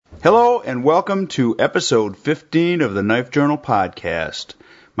Hello and welcome to episode 15 of the Knife Journal podcast.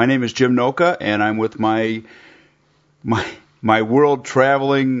 My name is Jim Noka and I'm with my world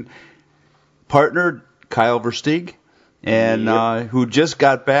traveling partner Kyle Versteeg, and who just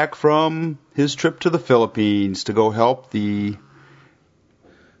got back from his trip to the Philippines to go help the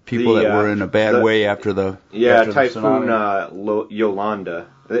people that were in a bad way after the Typhoon Yolanda.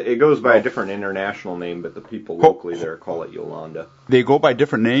 It goes by a different international name, but the people locally there call it Yolanda. They go by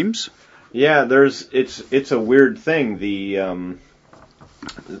different names? Yeah, it's a weird thing.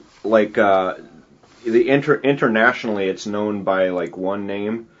 Internationally it's known by like one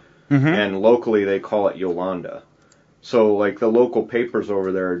name, and locally they call it Yolanda. So like the local papers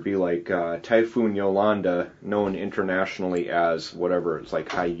over there would be like Typhoon Yolanda, known internationally as whatever. It's like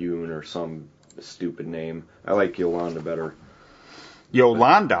Haiyun or some stupid name. I like Yolanda better.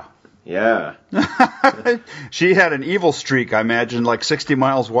 Yolanda. Yeah. She had an evil streak, I imagine, like 60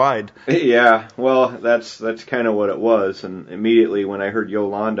 miles wide. Yeah, well, that's kind of what it was. And immediately when I heard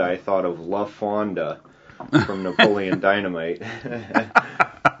Yolanda, I thought of La Fonda from Napoleon Dynamite.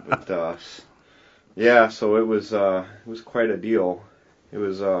 But yeah, so it was quite a deal. It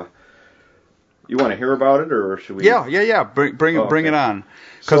was. You want to hear about it, or should we? Yeah. Bring it on.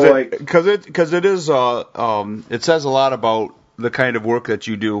 Because it is. It says a lot about the kind of work that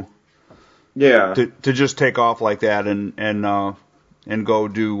you do. Yeah. To just take off like that and go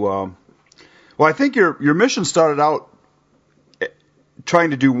do. Well, I think your mission started out trying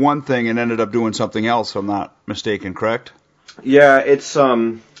to do one thing and ended up doing something else, if I'm not mistaken, correct? Yeah, it's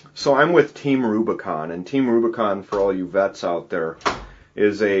So I'm with Team Rubicon, and Team Rubicon, for all you vets out there,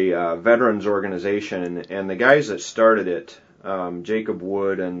 is a veterans organization, and the guys that started it, Jacob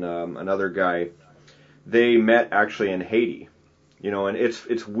Wood and another guy, they met actually in Haiti. You know, and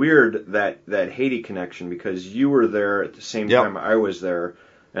it's weird that Haiti connection, because you were there at the same time I was there,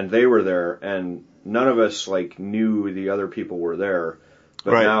 and they were there, and none of us like knew the other people were there,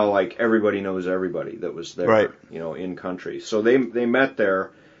 but now like everybody knows everybody that was there, you know, in country. So they met there,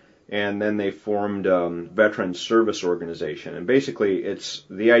 and then they formed Veterans Service Organization, and basically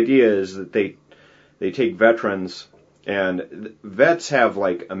the idea is that they take veterans, and vets have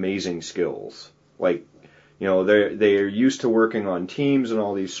like amazing skills, like. You know, they are used to working on teams and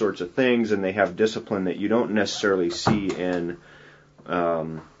all these sorts of things, and they have discipline that you don't necessarily see in,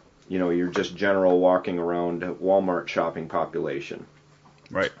 you know, your just general walking around Walmart shopping population.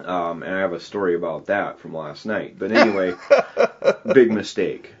 Right. And I have a story about that from last night. But anyway, big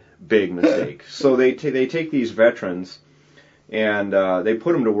mistake. So they take these veterans, and they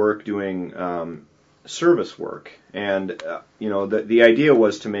put them to work doing service work. And, you know, the idea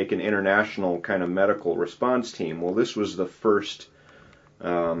was to make an international kind of medical response team. Well, this was the first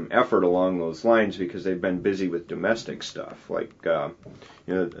effort along those lines, because they've been busy with domestic stuff. Like, you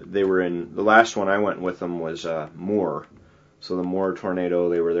know, they were the last one I went with them was Moore. So the Moore tornado,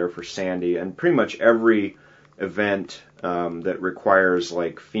 they were there for Sandy. And pretty much every event that requires,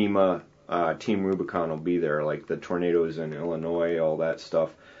 like, FEMA, Team Rubicon will be there. Like the tornadoes in Illinois, all that stuff.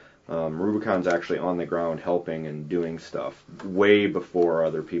 Rubicon's actually on the ground helping and doing stuff way before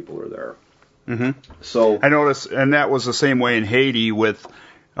other people are there. Mm-hmm. So I noticed, and that was the same way in Haiti with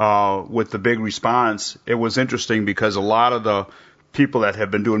the big response. It was interesting because a lot of the people that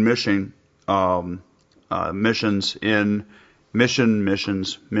have been doing missions in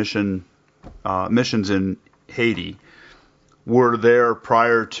Haiti were there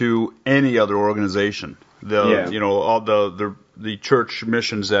prior to any other organization. You know, all the church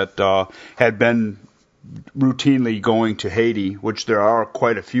missions that had been routinely going to Haiti, which there are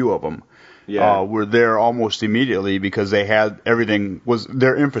quite a few of them, were there almost immediately because they had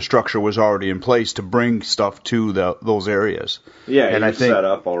their infrastructure was already in place to bring stuff to those areas. Yeah, and I think set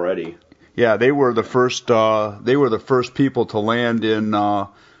up already. Yeah, they were the first. They were the first people to land in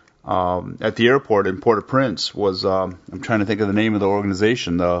at the airport in Port-au-Prince. I'm trying to think of the name of the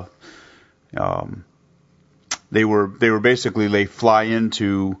organization. They fly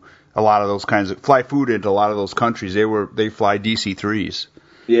into a lot of those fly food into a lot of those countries. They fly DC-3s.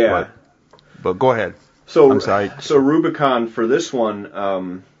 Yeah. But go ahead. So Rubicon, for this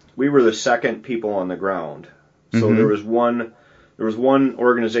one, we were the second people on the ground. So there was one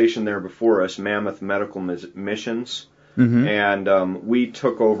organization there before us, Mammoth Medical Missions, and we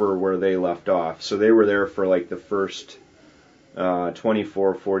took over where they left off. So they were there for like the first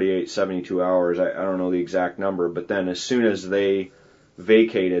 24, 48, 72 hours. I don't know the exact number, but then as soon as they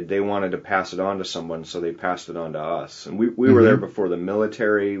vacated, they wanted to pass it on to someone, so they passed it on to us. And we were there before the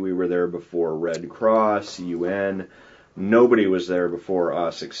military, we were there before Red Cross, UN. Nobody was there before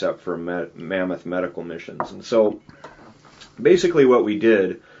us except for Mammoth Medical Missions. And so basically what we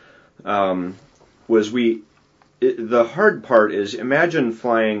did was the hard part is, imagine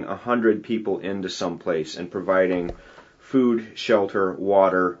flying 100 people into some place and providing food, shelter,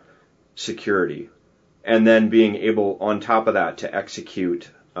 water, security, and then being able, on top of that, to execute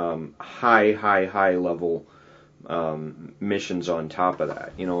high level missions on top of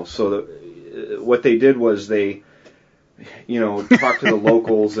that. So what they did was they, talked to the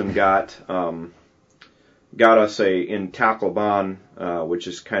locals and got us in Tacloban, which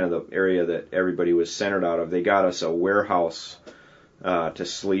is kind of the area that everybody was centered out of. They got us a warehouse to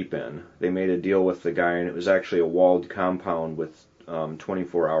sleep in. They made a deal with the guy, and it was actually a walled compound with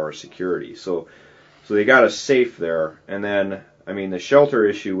 24-hour security. So they got us safe there. And then, the shelter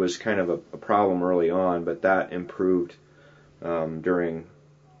issue was kind of a problem early on, but that improved during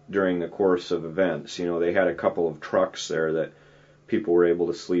the course of events. They had a couple of trucks there that people were able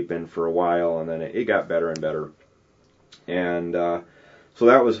to sleep in for a while, and then it got better and better. And so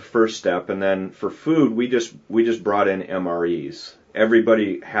that was the first step. And then for food, we just brought in MREs.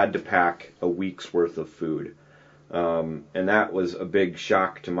 Everybody had to pack a week's worth of food. And that was a big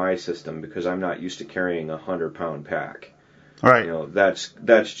shock to my system because I'm not used to carrying a 100-pound pack. Right.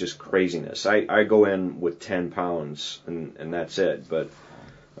 That's just craziness. I go in with 10 pounds and that's it. But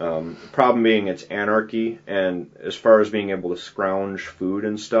the problem being it's anarchy, and as far as being able to scrounge food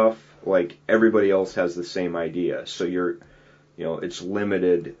and stuff, like everybody else has the same idea. So it's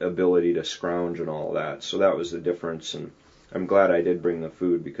limited ability to scrounge and all that. So that was the difference, and I'm glad I did bring the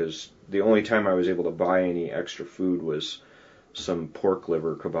food because the only time I was able to buy any extra food was some pork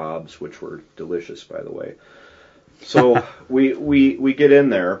liver kebabs, which were delicious, by the way. So we get in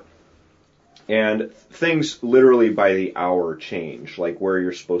there, and things literally by the hour change, like where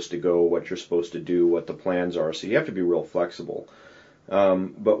you're supposed to go, what you're supposed to do, what the plans are. So you have to be real flexible.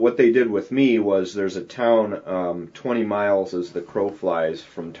 But what they did with me was there's a town 20 miles as the crow flies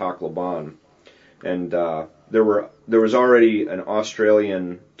from Tacloban, and there was already an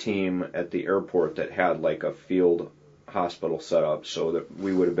Australian team at the airport that had like a field hospital set up, so that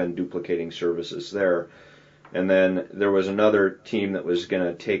we would have been duplicating services there. And then there was another team that was going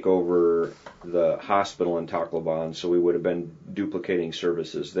to take over the hospital in Tacloban, so we would have been duplicating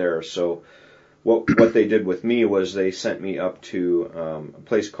services there. So what they did with me was they sent me up to a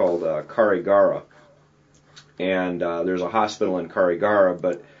place called Carigara. And there's a hospital in Carigara,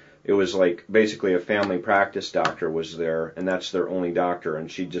 but it was like basically a family practice doctor was there, and that's their only doctor,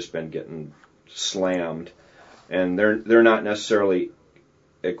 and she'd just been getting slammed. And they're not necessarily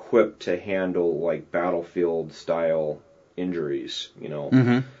equipped to handle like battlefield style injuries,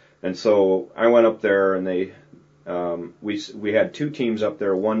 Mm-hmm. And so I went up there, and they we had two teams up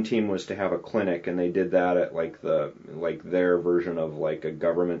there. One team was to have a clinic, and they did that at like their version of like a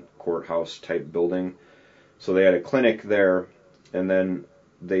government courthouse type building. So they had a clinic there, and then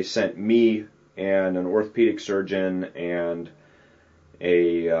they sent me and an orthopedic surgeon and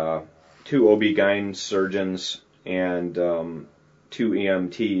two OB-GYN surgeons and two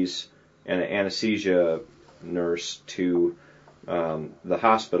EMTs and an anesthesia nurse to the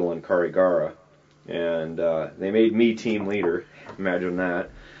hospital in Carigara. And they made me team leader. Imagine that.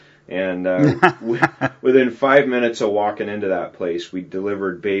 And within 5 minutes of walking into that place, we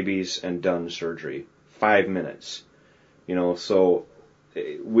delivered babies and done surgery. 5 minutes. So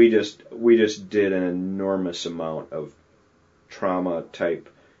we just did an enormous amount of trauma type,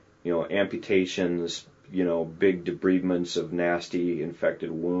 amputations, big debridements of nasty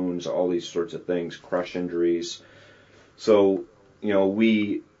infected wounds, all these sorts of things, crush injuries. So,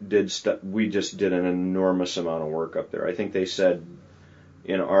 we just did an enormous amount of work up there. I think they said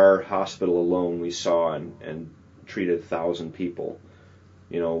in our hospital alone we saw and treated 1,000 people.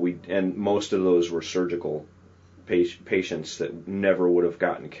 And most of those were surgical patients that never would have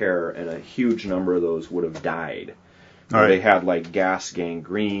gotten care, and a huge number of those would have died. Right. They had like gas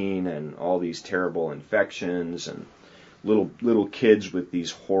gangrene and all these terrible infections, and little kids with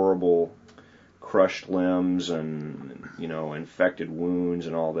these horrible crushed limbs and infected wounds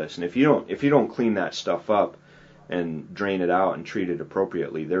and all this. And if you don't clean that stuff up and drain it out and treat it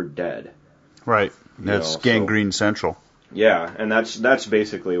appropriately, they're dead. Right. That's gangrene central. Yeah, and that's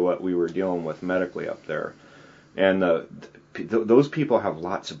basically what we were dealing with medically up there. And those people have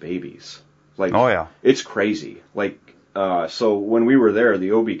lots of babies. Like, oh yeah, it's crazy. Like, so when we were there,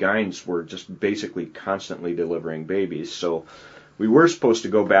 the OB-GYNs were just basically constantly delivering babies. So we were supposed to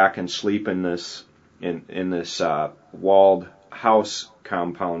go back and sleep in this walled house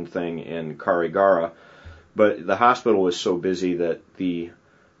compound thing in Carigara, but the hospital was so busy that the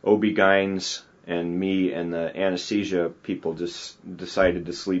OB-GYNs and me and the anesthesia people just decided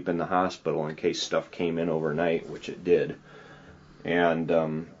to sleep in the hospital in case stuff came in overnight, which it did.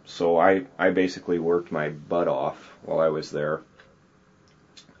 And so I basically worked my butt off while I was there.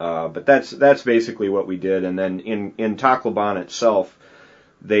 But that's basically what we did. And then in Tacloban itself,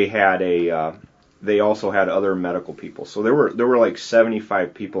 they also had other medical people. So there were like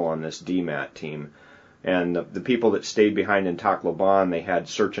 75 people on this DMAT team. And the people that stayed behind in Tacloban, they had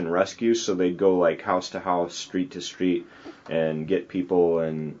search and rescue, so they'd go like house to house, street to street, and get people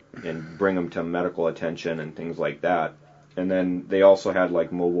and bring them to medical attention and things like that. And then they also had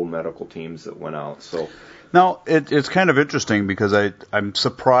like mobile medical teams that went out. So now it's kind of interesting because I'm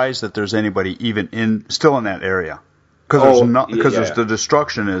surprised that there's anybody even still in that area because the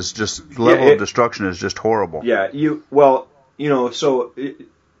destruction is just of destruction is just horrible. Yeah, so.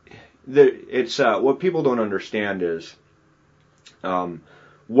 It's what people don't understand is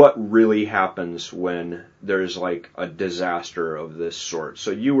what really happens when there's like a disaster of this sort. So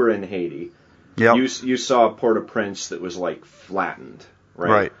you were in Haiti. Yep. You saw Port-au-Prince that was like flattened, right?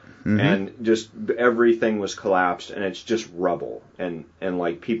 Right. Mm-hmm. And just everything was collapsed, and it's just rubble and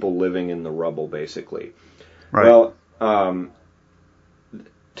like people living in the rubble basically. Right. Well,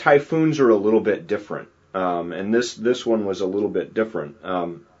 typhoons are a little bit different, and this one was a little bit different.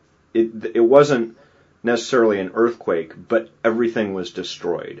 It wasn't necessarily an earthquake, but everything was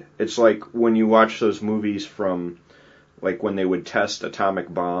destroyed. It's like when you watch those movies from, like when they would test atomic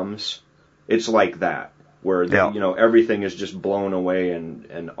bombs. It's like that, where everything is just blown away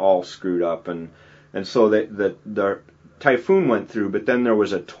and all screwed up, and so the typhoon went through, but then there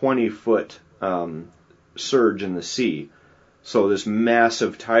was a 20-foot surge in the sea, so this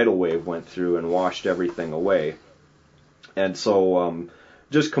massive tidal wave went through and washed everything away, and so.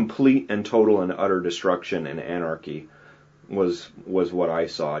 Just complete and total and utter destruction and anarchy was what I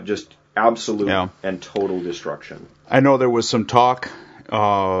saw. Just absolute and total destruction. I know there was some talk.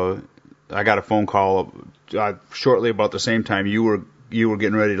 I got a phone call shortly about the same time you were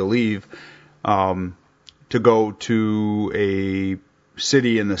getting ready to leave to go to a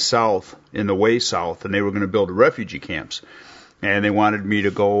city in the south, in the way south, and they were going to build refugee camps. And they wanted me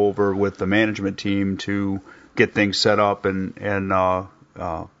to go over with the management team to get things set up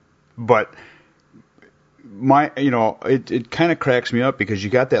but it kind of cracks me up because you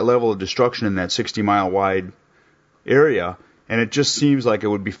got that level of destruction in that 60-mile wide area, and it just seems like it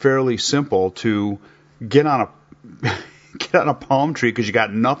would be fairly simple to get on a palm tree because you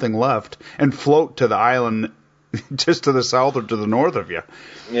got nothing left and float to the island just to the south or to the north of you.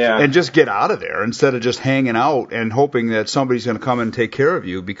 Yeah. And just get out of there instead of just hanging out and hoping that somebody's going to come and take care of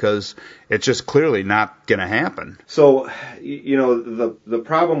you because it's just clearly not going to happen. So, the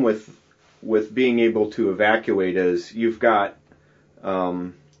problem with being able to evacuate is you've got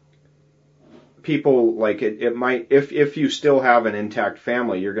people like it might if you still have an intact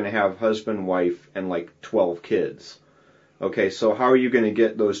family, you're going to have husband, wife, and like 12 kids. Okay, so how are you going to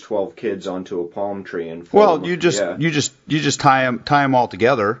get those 12 kids onto a palm tree and float them? You just tie them all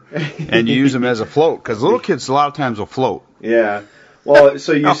together and you use them as a float because little kids a lot of times will float. Yeah. Well,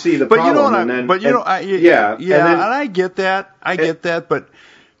 so you see the problem, and I get that,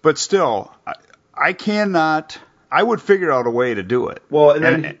 but still, I cannot. I would figure out a way to do it. Well,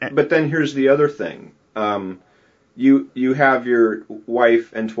 but then here's the other thing. You have your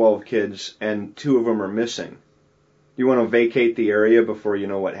wife and 12 kids, and 2 of them are missing. You want to vacate the area before you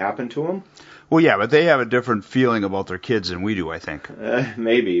know what happened to them? Well, yeah, but they have a different feeling about their kids than we do, I think.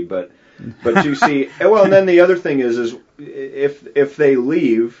 Maybe, but you see, well, and then the other thing is if they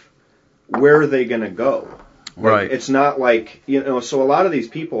leave, where are they going to go? Right. It's not like, so a lot of these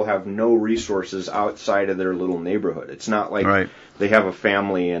people have no resources outside of their little neighborhood. It's not like they have a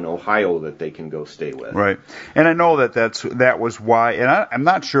family in Ohio that they can go stay with. Right. And I know that was why, and I'm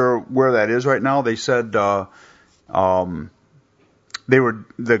not sure where that is right now. They said they were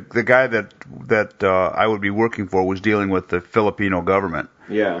the guy that I would be working for was dealing with the Filipino government.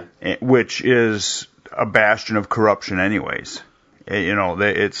 Yeah. Which is a bastion of corruption anyways.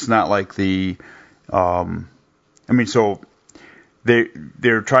 It's not like the so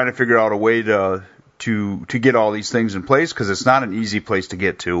they're trying to figure out a way to get all these things in place because it's not an easy place to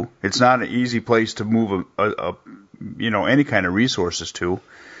get to. It's not an easy place to move any kind of resources to.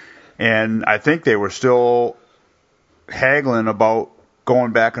 And I think they were still haggling about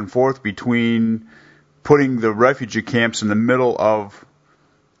going back and forth between putting the refugee camps in the middle of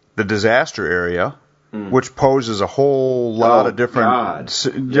the disaster area, which poses a whole lot of different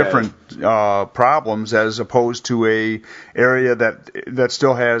problems, as opposed to a area that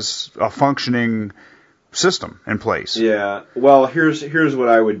still has a functioning system in place. Yeah. Well, here's what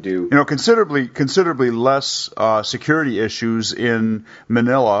I would do. Considerably less security issues in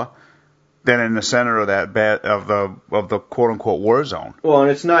Manila than in the center of the quote unquote war zone. Well,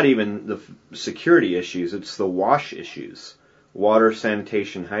 and it's not even the security issues; it's the wash issues, water,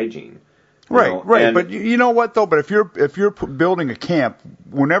 sanitation, hygiene. Right. But you know what though? But if you're building a camp,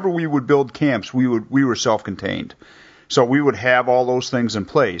 whenever we would build camps, we were self-contained, so we would have all those things in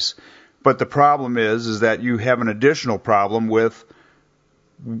place. But the problem is that you have an additional problem with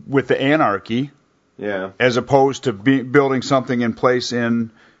the anarchy, as opposed to building something in place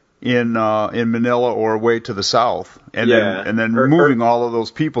in Manila or way to the south, and then moving all of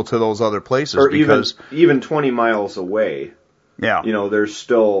those people to those other places, or because even 20 miles away. Yeah. There's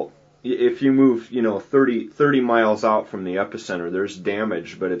still, if you move 30 miles out from the epicenter, there's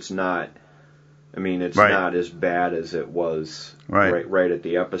damage, but it's not. I mean, it's not as bad as it was right at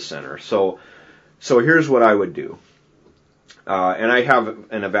the epicenter. So here's what I would do. And I have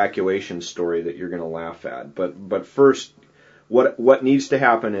an evacuation story that you're going to laugh at, but first, what needs to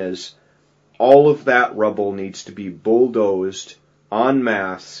happen is all of that rubble needs to be bulldozed en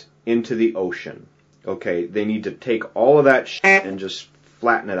masse into the ocean. Okay, they need to take all of that shit and just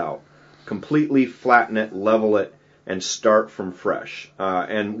flatten it out, completely flatten it, level it, and start from fresh.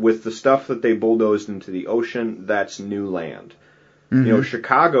 And with the stuff that they bulldozed into the ocean, that's new land. Mm-hmm.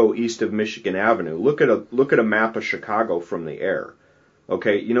 Chicago east of Michigan Avenue. Look at a map of Chicago from the air.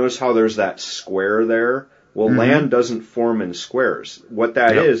 Okay, you notice how there's that square there? Well, land doesn't form in squares. What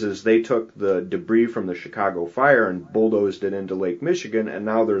that is they took the debris from the Chicago fire and bulldozed it into Lake Michigan, and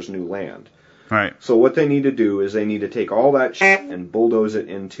now there's new land. Right. So what they need to do is they need to take all that shit and bulldoze it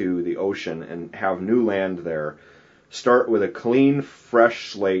into the ocean and have new land there. Start with a clean,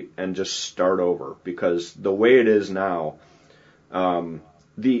 fresh slate and just start over. Because the way it is now,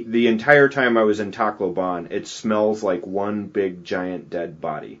 the entire time I was in Tacloban, it smells like one big giant dead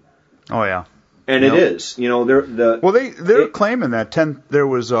body. Oh yeah. And it is, they're claiming that there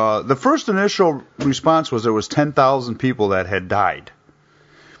was the first initial response was there was 10,000 people that had died,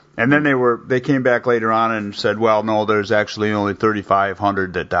 and then they came back later on and said, well, no, there's actually only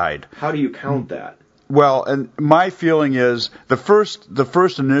 3,500 that died. How do you count that? Well, and my feeling is the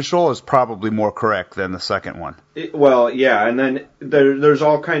first initial is probably more correct than the second one. And then there's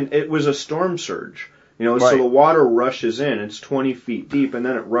all kind. It was a storm surge, so the water rushes in. It's 20 feet deep, and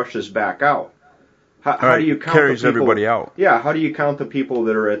then it rushes back out. How do you count carries the people, everybody out? Yeah, how do you count the people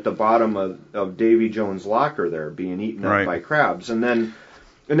that are at the bottom of Davy Jones' locker there being eaten up by crabs? And then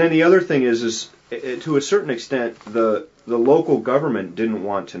the other thing is to a certain extent the local government didn't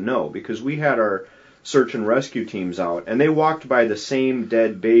want to know, because we had our search and rescue teams out and they walked by the same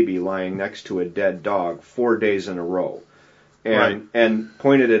dead baby lying next to a dead dog 4 days in a row. And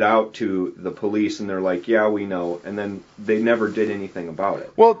pointed it out to the police, and they're like, "Yeah, we know." And then they never did anything about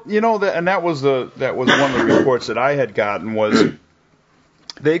it. Well, that was one of the reports that I had gotten was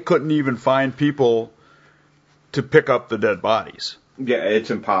they couldn't even find people to pick up the dead bodies. Yeah, it's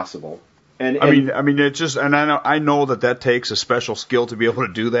impossible. And I mean, it's just, and I know that takes a special skill to be able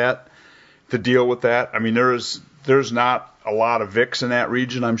to do that, to deal with that. I mean, there's not a lot of Vicks in that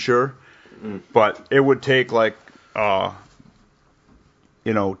region, I'm sure, but it would take like.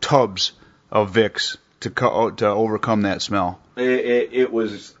 Tubs of Vicks to overcome that smell. It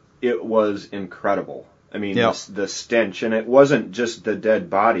was incredible. I mean, the stench, and it wasn't just the dead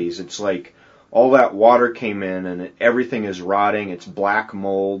bodies. It's like all that water came in, and everything is rotting. It's black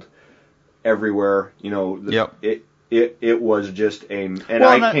mold everywhere. It was just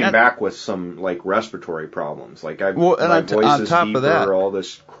I came back with some like respiratory problems. Like my voice is deeper, all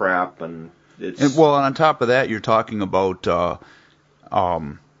this crap, and it's. And on top of that, you're talking about.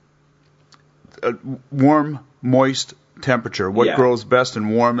 Warm, moist temperature. What grows best in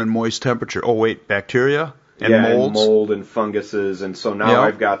warm and moist temperature? Oh, wait, bacteria and molds? And mold and funguses. And so now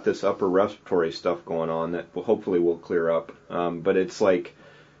I've got this upper respiratory stuff going on that hopefully will clear up. But it's like,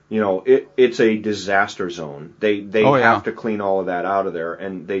 it's a disaster zone. They have to clean all of that out of there,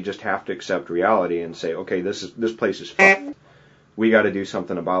 and they just have to accept reality and say, okay, this place is fucked. We got to do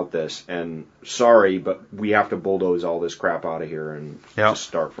something about this, and sorry, but we have to bulldoze all this crap out of here and just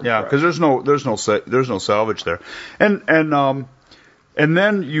start from scratch. Because there's no salvage there, and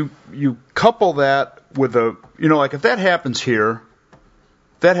then you couple that with like if that happens here,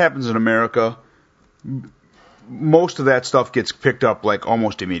 that happens in America, most of that stuff gets picked up like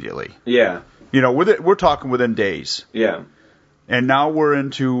almost immediately. Yeah. We're talking within days. Yeah. And now we're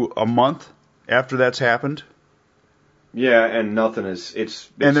into a month after that's happened. Yeah, and nothing is.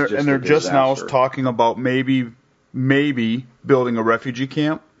 They're just now talking about maybe building a refugee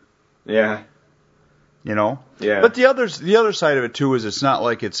camp. Yeah. Yeah. Yeah. But the other side of it too is it's not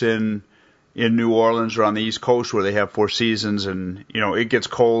like it's in in New Orleans or on the East Coast where they have 4 seasons, and it gets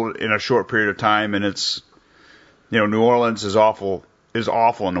cold in a short period of time, and it's New Orleans is awful in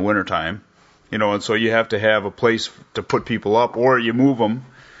the wintertime, and so you have to have a place to put people up, or you move them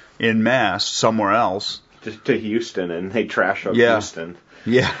in mass somewhere else. To Houston, and they trash up Houston.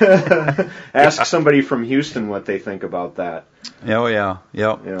 Yeah. Ask somebody from Houston what they think about that. Oh yeah.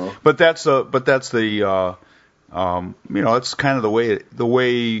 But that's the it's kind of the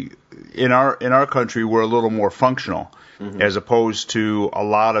way in our country we're a little more functional, as opposed to a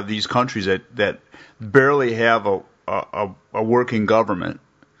lot of these countries that barely have a working government.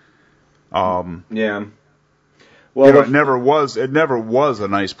 Yeah. Well, it never was a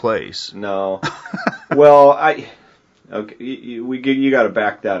nice place. No. Well, you got to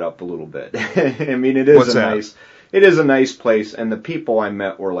back that up a little bit. I mean, it is a nice place, and the people I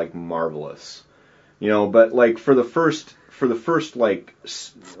met were like marvelous. But like for the first like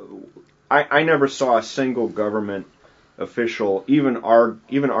I never saw a single government official, even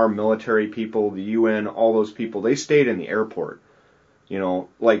our military people, the UN, all those people, they stayed in the airport.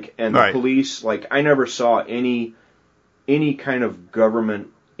 And the police, like I never saw any kind of government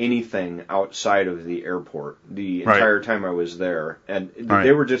anything outside of the airport the entire time I was there, and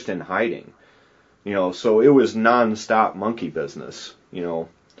they were just in hiding, so it was non-stop monkey business,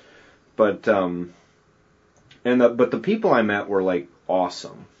 but the people I met were like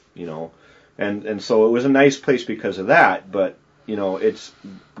awesome, and so it was a nice place because of that, but it's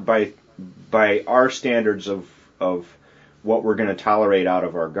by our standards of what we're going to tolerate out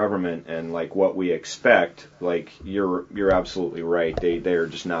of our government and like what we expect, like you're absolutely right. They are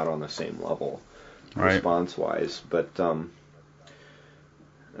just not on the same level, response wise. But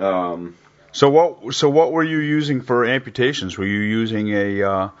so what were you using for amputations? Were you using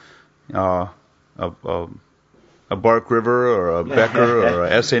a Bark River or a Becker or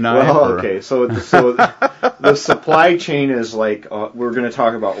a SA knife? Well, okay, so the supply chain is like we're going to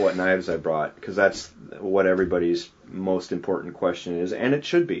talk about what knives I brought, because that's what everybody's most important question is, and it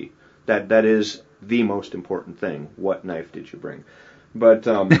should be. That is the most important thing. What knife did you bring? But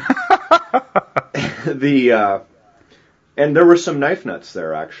and there were some knife nuts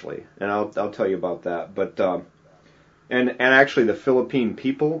there actually, and I'll tell you about that. But and actually the Philippine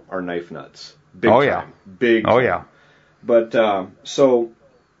people are knife nuts. Big time. Big time. Yeah. But so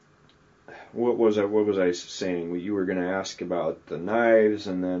what was I saying? You were going to ask about the knives,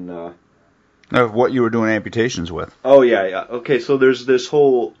 and then what you were doing amputations with. Oh yeah. Okay, so there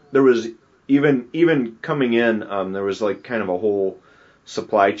was even coming in, there was like kind of a whole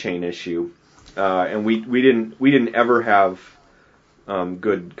supply chain issue, and we didn't ever have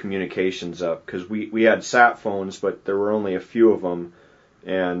good communications up, because we had sat phones, but there were only a few of them,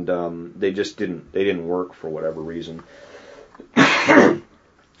 and they didn't work for whatever reason.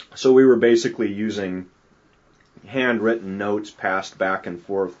 So we were basically using handwritten notes passed back and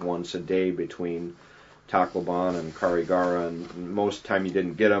forth once a day between Tacloban and Carigara, and most of the time you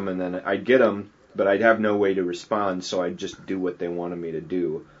didn't get them, and then I'd get them, but I'd have no way to respond, so I'd just do what they wanted me to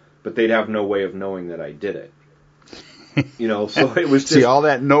do, but they'd have no way of knowing that I did it. So it was just... See, all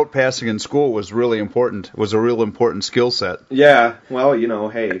that note passing in school was really important. It was a real important skill set. Yeah, well,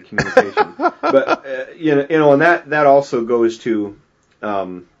 hey, communication. But, and that also goes to,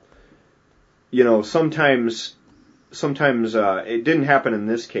 sometimes it didn't happen in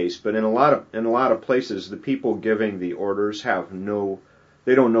this case, but in a lot of places, the people giving the orders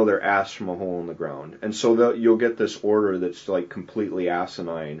they don't know their ass from a hole in the ground, and so you'll get this order that's like completely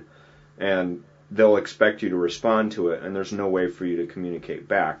asinine, and they'll expect you to respond to it, and there's no way for you to communicate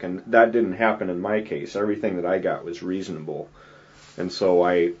back, and that didn't happen in my case. Everything that I got was reasonable, and so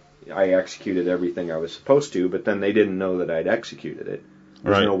I executed everything I was supposed to, but then they didn't know that I'd executed it.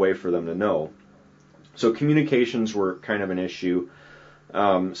 There's no way for them to know. So communications were kind of an issue.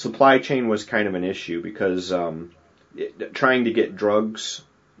 Supply chain was kind of an issue, because trying to get drugs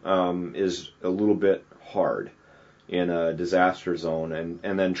is a little bit hard in a disaster zone,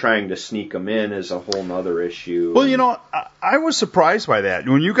 and then trying to sneak them in is a whole nother issue. Well, I was surprised by that.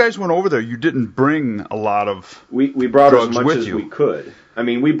 When you guys went over there, you didn't bring a lot of we brought drugs as much with as you. we could. I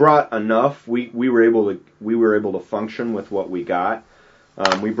mean, we brought enough. We were able to function with what we got.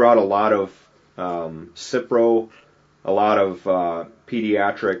 We brought a lot of Cipro, a lot of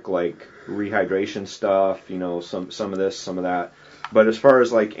pediatric like rehydration stuff. Some of this, some of that. But as far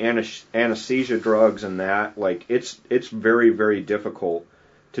as like anesthesia drugs and that, like it's very, very difficult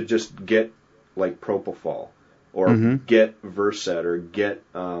to just get like propofol or get Versed or get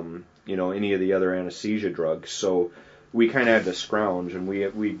any of the other anesthesia drugs. So we kind of had to scrounge, and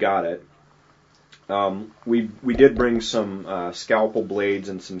we got it. we did bring some scalpel blades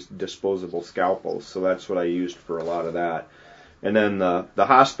and some disposable scalpels, so that's what I used for a lot of that. And then the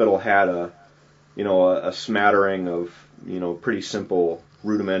hospital had a smattering of pretty simple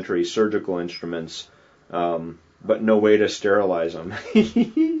rudimentary surgical instruments, but no way to sterilize them.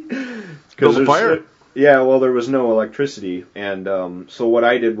 Build a fire. Yeah, well, there was no electricity, and so what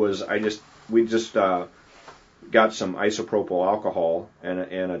I did was we just got some isopropyl alcohol and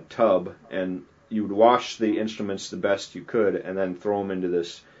a tub, and you would wash the instruments the best you could, and then throw them into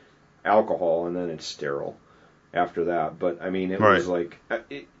this alcohol, and then it's sterile after that. But I mean, it was like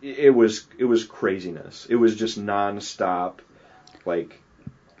it was craziness. It was just nonstop, like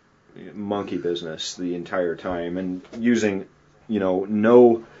monkey business the entire time, and using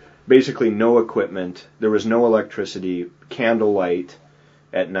basically no equipment. There was no electricity, candlelight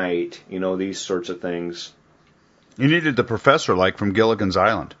at night, these sorts of things. You needed the professor, like from Gilligan's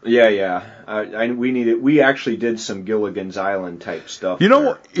Island. Yeah. We actually did some Gilligan's Island type stuff. You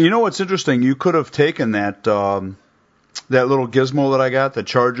know what's interesting? You could have taken that little gizmo that I got that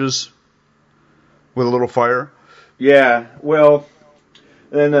charges with a little fire. Yeah. Well,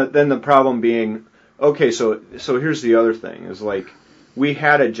 then the problem being, okay, so here's the other thing is like we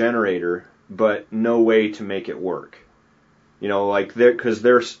had a generator, but no way to make it work. Because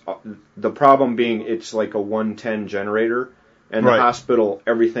there's the problem being it's like a 110 generator, and the hospital,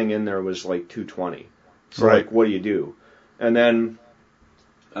 everything in there was like 220. So like, what do you do? And then,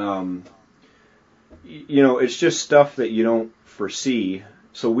 it's just stuff that you don't foresee.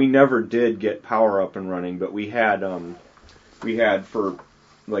 So we never did get power up and running, but we had for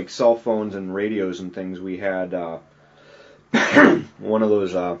like cell phones and radios and things, we had one of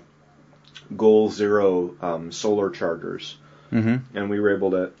those Goal Zero solar chargers. Mm-hmm. And we were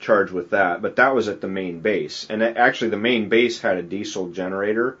able to charge with that. But that was at the main base. And actually the main base had a diesel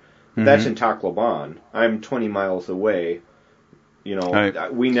generator. Mm-hmm. That's in Tacloban. I'm 20 miles away.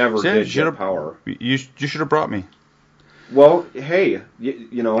 We never did get power. You should have brought me. Well, hey, if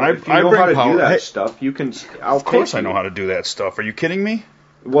you know how to do that stuff, you can. Of course I know how to do that stuff. Are you kidding me?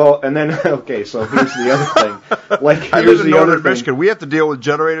 Well, and then, okay, so here's the other thing. Like, I live in northern Michigan. We have to deal with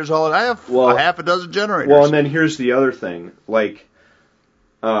generators all the time. I have a half a dozen generators. Well, and then here's the other thing. Like,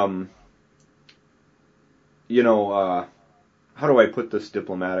 how do I put this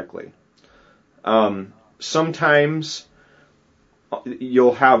diplomatically? Sometimes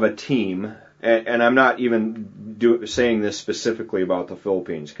you'll have a team, and I'm not even saying this specifically about the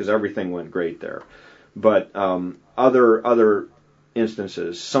Philippines, because everything went great there. But other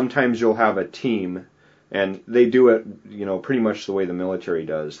instances, sometimes you'll have a team, and they do it, pretty much the way the military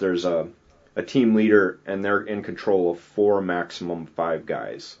does. There's a team leader, and they're in control of 4, maximum 5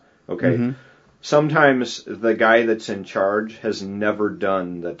 guys. Okay? Mm-hmm. Sometimes the guy that's in charge has never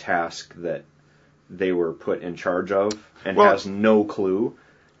done the task that they were put in charge of, and has no clue.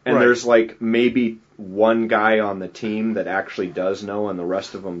 And there's like maybe one guy on the team that actually does know, and the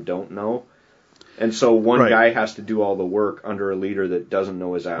rest of them don't know. And so one guy has to do all the work under a leader that doesn't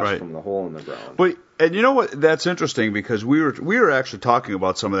know his ass from the hole in the ground. But and you know what? That's interesting, because we were actually talking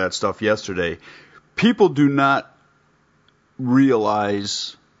about some of that stuff yesterday. People do not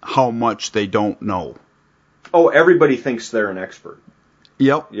realize how much they don't know. Oh, everybody thinks they're an expert.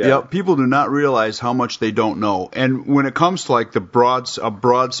 Yep. People do not realize how much they don't know. And when it comes to like a broad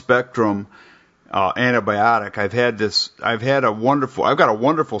spectrum antibiotic, I've got a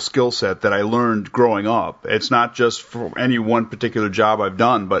wonderful skill set that I learned growing up. It's not just for any one particular job I've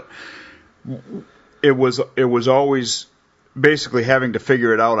done, but it was always basically having to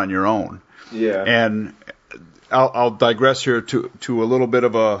figure it out on your own. Yeah. And I'll digress here to a little bit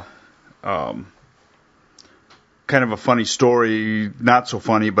of a kind of a funny story, not so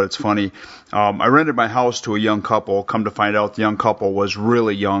funny, but it's funny. I rented my house to a young couple. Come to find out, the young couple was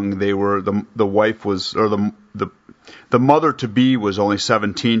really young. They were the wife was, or the mother to be was only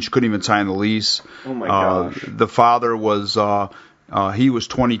 17. She couldn't even sign the lease. Oh my gosh. The father was he was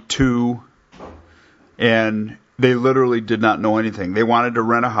 22, and they literally did not know anything. They wanted to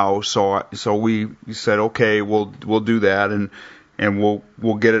rent a house, so we said, okay, we'll do that, and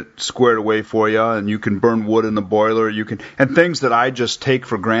we'll get it squared away for you, and you can burn wood in the boiler. And things that I just take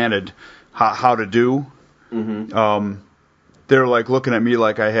for granted how to do. Mm-hmm. They're like looking at me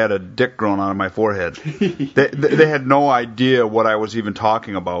like I had a dick grown out of my forehead. they had no idea what I was even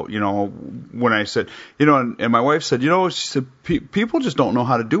talking about. When I said, and my wife said, she said, people just don't know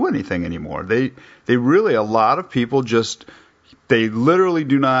how to do anything anymore. They really, a lot of people they literally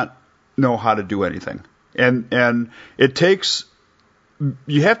do not know how to do anything, and it takes.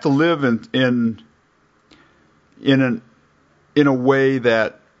 You have to live in a way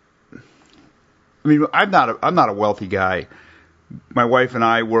that I mean, I'm not a wealthy guy. My wife and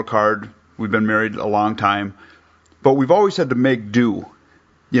I work hard. We've been married a long time, but we've always had to make do.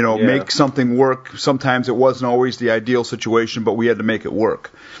 Make something work. Sometimes it wasn't always the ideal situation, but we had to make it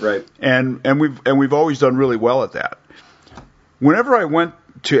work. Right. And we've always done really well at that. Whenever I went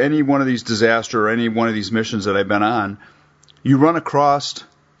to any one of these disasters or any one of these missions that I've been on, you run across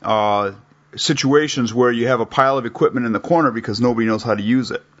situations where you have a pile of equipment in the corner because nobody knows how to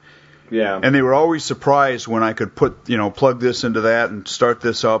use it. Yeah. And they were always surprised when I could plug this into that and start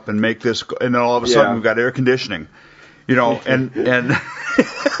this up and make this, and then all of a sudden we've got air conditioning. And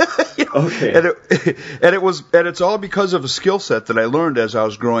okay. and it's all because of a skill set that I learned as I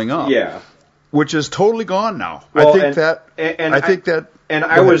was growing up. Yeah. Which is totally gone now. Well, I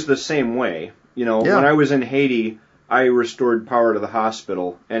I was the same way. When I was in Haiti, I restored power to the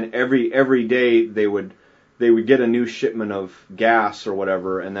hospital, and every day they would get a new shipment of gas or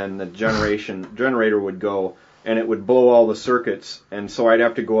whatever, and then the generator would go, and it would blow all the circuits, and so I'd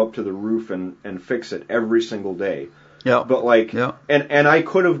have to go up to the roof and fix it every single day. Yeah. But and I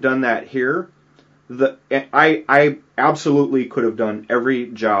could have done that here. I absolutely could have done every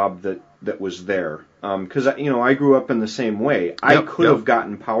job that was there. Because I grew up in the same way. I could have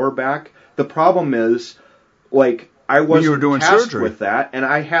gotten power back. The problem is, I wasn't tasked with that, and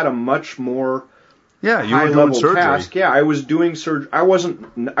I had a much more high-level task. Yeah, I was doing surgery. I was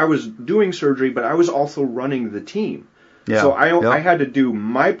doing surgery, but I was also running the team. Yeah. So I had to do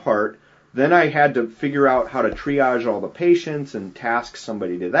my part. Then I had to figure out how to triage all the patients and task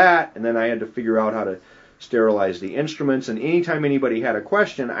somebody to that, and then I had to figure out how to sterilize the instruments, and anytime anybody had a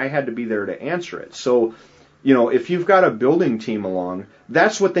question, I had to be there to answer it. So, if you've got a building team along,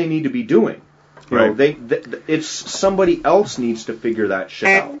 that's what they need to be doing. It's somebody else needs to figure that shit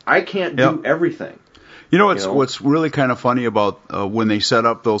out. I can't do everything. What's really kind of funny about when they set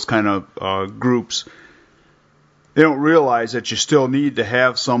up those kind of groups, they don't realize that you still need to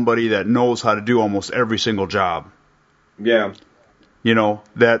have somebody that knows how to do almost every single job. Yeah.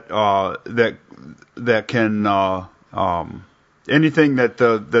 That can anything that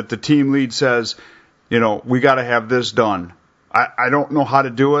the team lead says, we got to have this done. I don't know how to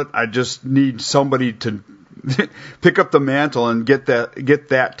do it. I just need somebody to pick up the mantle and get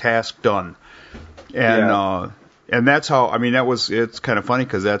that task done. And that's how. I mean, it's kind of funny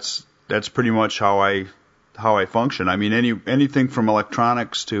because that's pretty much how I function. I mean, anything from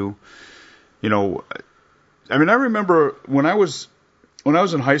electronics to, I remember when I was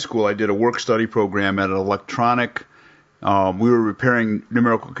in high school, I did a work study program at an electronic. We were repairing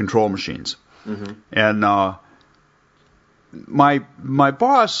numerical control machines, and my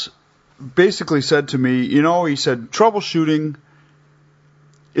boss basically said to me, he said, troubleshooting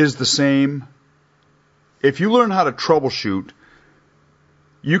is the same. If you learn how to troubleshoot,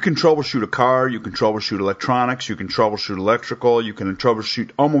 you can troubleshoot a car, you can troubleshoot electronics, you can troubleshoot electrical, you can troubleshoot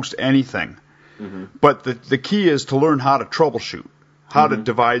almost anything. But the key is to learn how to troubleshoot. How to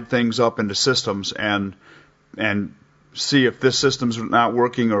divide things up into systems and see if this system's not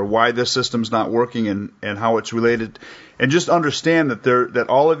working or why this system's not working and how it's related, and just understand that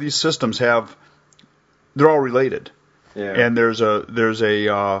all of these systems they're all related, and there's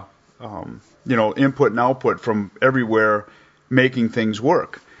a input and output from everywhere making things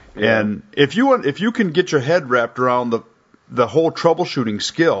work. And if you can get your head wrapped around the whole troubleshooting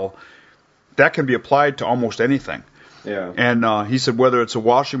skill, that can be applied to almost anything. Yeah. And he said whether it's a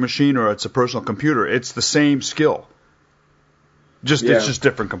washing machine or it's a personal computer, it's the same skill. It's just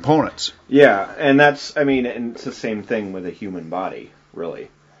different components. Yeah, and and it's the same thing with a human body, really.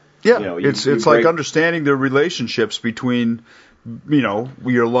 Yeah, it's like understanding the relationships between,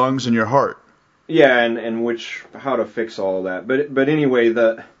 your lungs and your heart. Yeah, and how to fix all that. But anyway,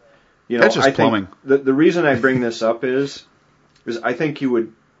 that's just I plumbing. Think the reason I bring this up is I think you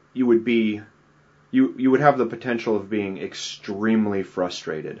would have the potential of being extremely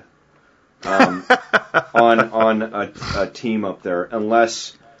frustrated on a team up there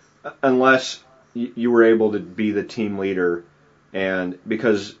unless you were able to be the team leader, and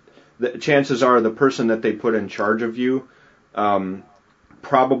because the chances are the person that they put in charge of you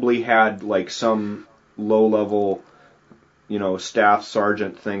probably had some low level staff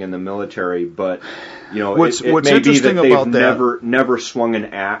sergeant thing in the military, but what's it may interesting be that about they've never swung an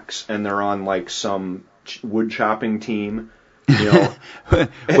axe and they're on some wood chopping team.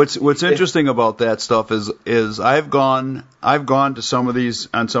 What's interesting about that stuff is I've gone to some of these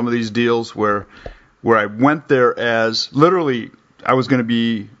deals where I went there as literally I was going to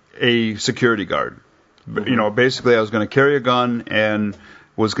be a security guard. Basically I was going to carry a gun and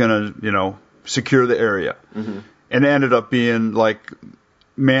was going to secure the area. And it ended up being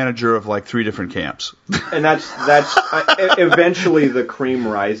manager of like 3 different camps. And that's eventually the cream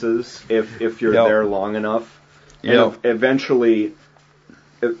rises if you're there long enough. And eventually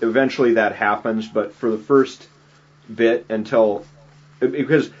that happens, but for the first bit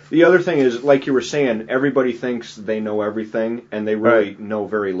because the other thing is, like you were saying, everybody thinks they know everything, and they really know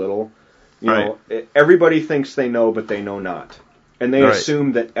very little. You know, everybody thinks they know, but they know not. And they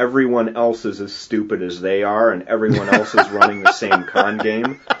assume that everyone else is as stupid as they are, and everyone else is running the same con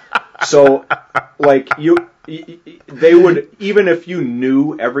game. So, like, they would, even if you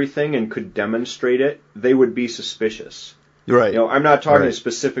knew everything and could demonstrate it, they would be suspicious. Right. You know, I'm not talking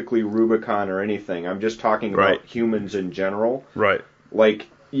specifically Rubicon or anything. I'm just talking about humans in general. Right. Like,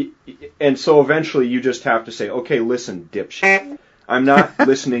 and so eventually you just have to say, okay, listen, dipshit. I'm not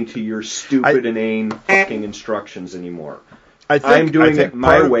listening to your stupid, inane fucking instructions anymore. I'm doing it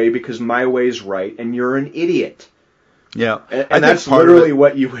my way because my way's right, and you're an idiot. Yeah. And that's literally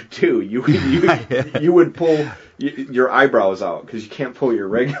what you would do. You would pull your eyebrows out because you can't pull your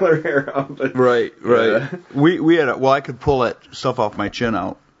regular hair out. But, right. We had I could pull that stuff off my chin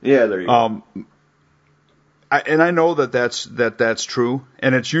out. Yeah, there you go. And I know that's true,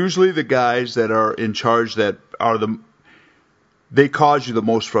 and it's usually the guys that are in charge that are they cause you the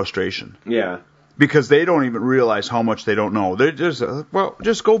most frustration. Yeah. Because they don't even realize how much they don't know. They're just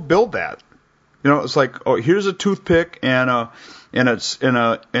just go build that. You know, it's like, oh, here's a toothpick and a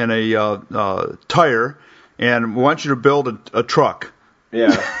tire, and we want you to build a truck.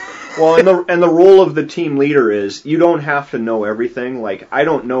 Yeah. Well, and the role of the team leader is you don't have to know everything. Like, I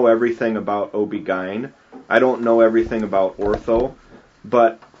don't know everything about OB-GYN. I don't know everything about ortho,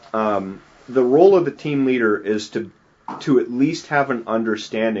 but the role of the team leader is to at least have an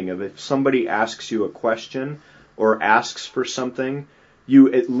understanding of if somebody asks you a question or asks for something,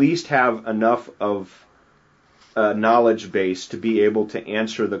 you at least have enough of a knowledge base to be able to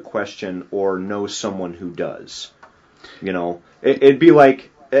answer the question or know someone who does. You know, it'd be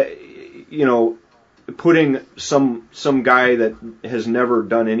like, you know, putting some guy that has never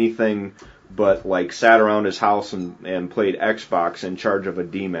done anything but like sat around his house and played Xbox in charge of a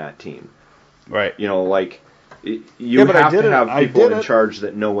DMAT team. Right. You know, like, you have to have people in charge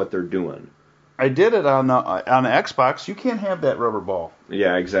that know what they're doing. I did it on the Xbox. You can't have that rubber ball.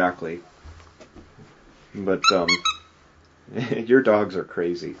 Yeah, exactly. But your dogs are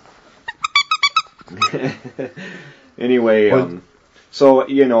crazy. Anyway, so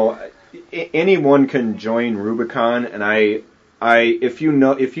you know, anyone can join Rubicon, and if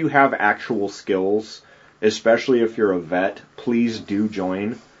you have actual skills, especially if you're a vet, please do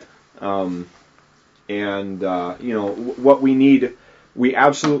join. And you know what we need. We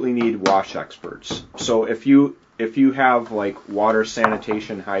absolutely need wash experts. So if you have like water,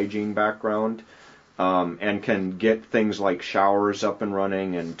 sanitation, hygiene background, and can get things like showers up and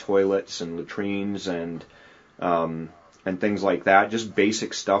running, and toilets and latrines and things like that, just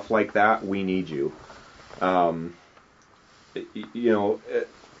basic stuff like that, we need you. You know,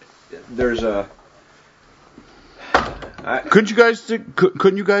 there's a. Couldn't you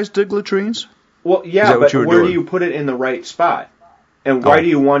guys dig latrines? Well, yeah, but where do you put it in the right spot? And why do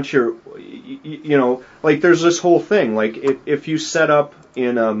you want you know, like there's this whole thing, like if you set up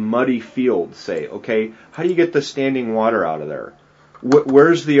in a muddy field, say, okay, how do you get the standing water out of there?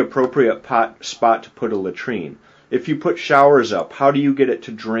 Where's the appropriate spot to put a latrine? If you put showers up, how do you get it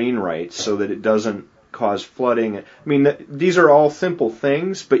to drain right so that it doesn't cause flooding? I mean, these are all simple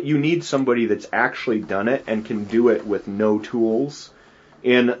things, but you need somebody that's actually done it and can do it with no tools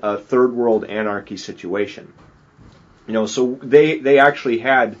in a third world anarchy situation. You know, so they actually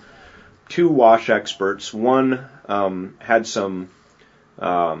had 2 wash experts. One had some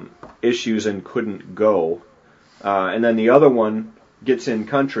issues and couldn't go, and then the other one gets in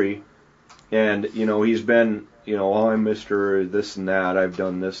country, and you know he's been, you know, oh, I'm Mr. this and that, I've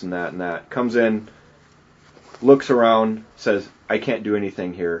done this and that and that. Comes in, looks around, says, I can't do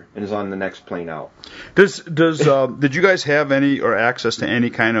anything here, and is on the next plane out. Did you guys have any or access to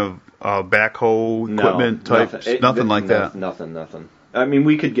any kind of backhoe equipment type? Nothing like that. Nothing. I mean,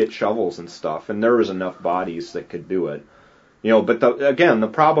 we could get shovels and stuff, and there was enough bodies that could do it. You know, but the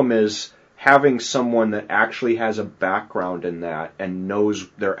problem is having someone that actually has a background in that and knows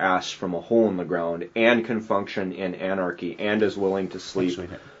their ass from a hole in the ground and can function in anarchy and is willing to sleep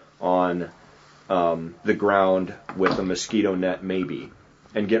on the ground with a mosquito net maybe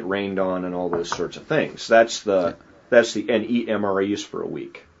and get rained on and all those sorts of things. That's the and eat MREs for a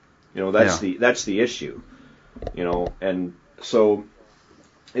week. You know, that's the issue. You know, and so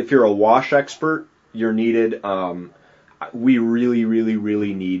if you're a wash expert, you're needed. We really, really,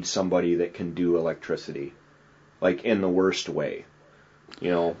 really need somebody that can do electricity, like in the worst way.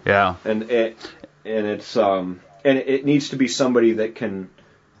 Yeah. And it needs to be somebody that can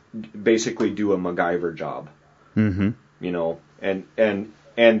basically do a MacGyver job. Mm-hmm.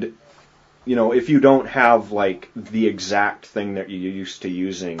 And if you don't have like the exact thing that you're used to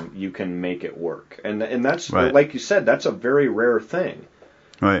using, you can make it work. And that's right. Like you said, that's a very rare thing.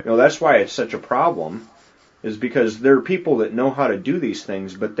 Right. That's why it's such a problem, is because there are people that know how to do these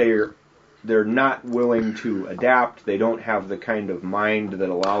things, but they're not willing to adapt. They don't have the kind of mind that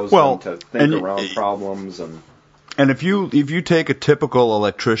allows them to think around problems. And if you take a typical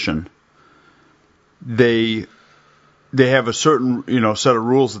electrician, they have a certain set of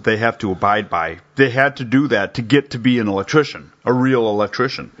rules that they have to abide by. They had to do that to get to be an electrician, a real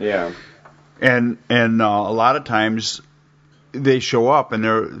electrician. Yeah. And a lot of times they show up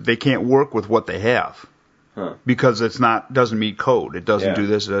and they can't work with what they have. Huh. Because doesn't meet code. It doesn't do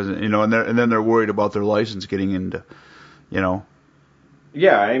this. It doesn't, and then they're worried about their license getting into,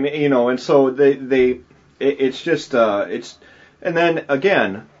 Yeah, I mean, and so it's just, and then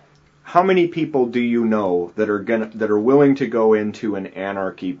again, how many people do you know that are willing to go into an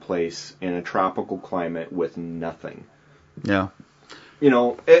anarchy place in a tropical climate with nothing? Yeah.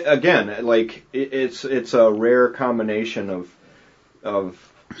 It's a rare combination of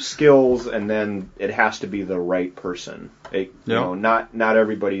skills, and then it has to be the right person. Not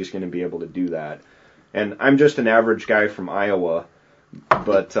everybody is going to be able to do that. And I'm just an average guy from Iowa,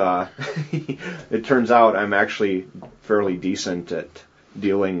 but it turns out I'm actually fairly decent at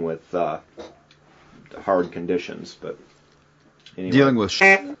dealing with hard conditions. But anyway. Dealing with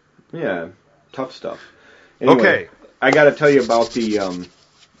shit. Yeah, tough stuff. Anyway, okay. I got to tell you about the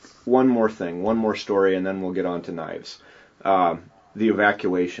one more story, and then we'll get on to knives. The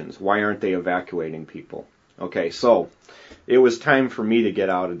evacuations. Why aren't they evacuating people? Okay, so it was time for me to get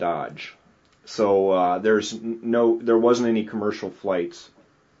out of Dodge. So there wasn't any commercial flights,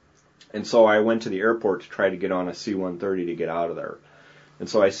 and so I went to the airport to try to get on a C-130 to get out of there. And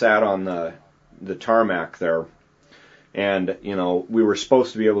so I sat on the tarmac there, and we were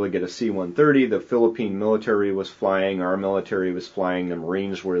supposed to be able to get a C-130. The Philippine military was flying, our military was flying, the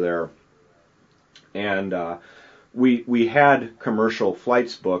Marines were there, and we had commercial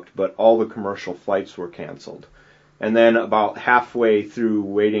flights booked, but all the commercial flights were canceled. And then about halfway through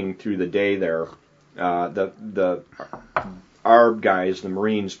waiting through the day there, our guys, the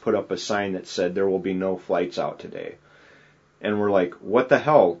Marines, put up a sign that said there will be no flights out today. And we're like, what the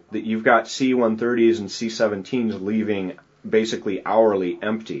hell? That you've got C-130s and C-17s leaving basically hourly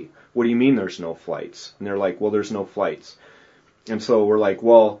empty. What do you mean there's no flights? And they're like, well, there's no flights. And so we're like,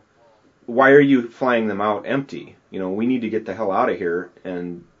 well, why are you flying them out empty? We need to get the hell out of here.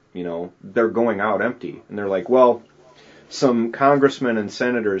 And, they're going out empty. And they're like, well, some congressmen and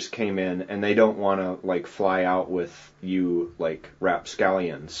senators came in and they don't want to, fly out with you,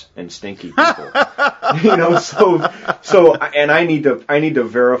 rapscallions and stinky people. And I need to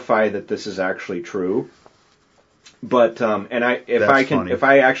verify that this is actually true. But, if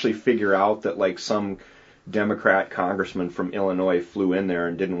I actually figure out that, some Democrat congressman from Illinois flew in there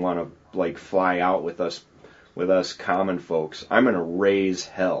and didn't want to, fly out with us common folks, I'm going to raise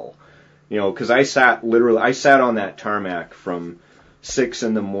hell. Because I sat on that tarmac from 6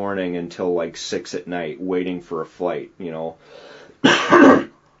 in the morning until 6 at night waiting for a flight, Well, it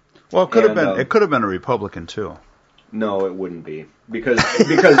could have been a Republican too. No, it wouldn't be. Because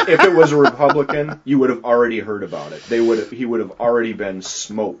if it was a Republican, you would have already heard about it. He would have already been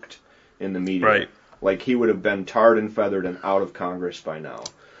smoked in the media. Right. He would have been tarred and feathered and out of Congress by now.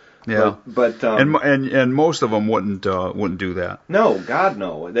 Yeah, but and most of them wouldn't do that. No, God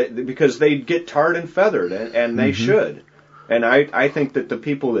no, because they'd get tarred and feathered, and they should. And I think that the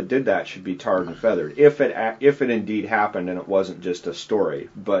people that did that should be tarred and feathered if it indeed happened and it wasn't just a story.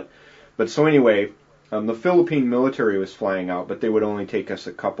 But so anyway, the Philippine military was flying out, but they would only take us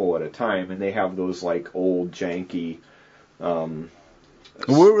a couple at a time, and they have those old janky. Where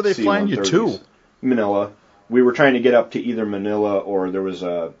were they flying you to? Manila. We were trying to get up to either Manila or there was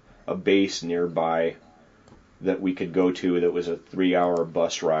a base nearby that we could go to that was a 3-hour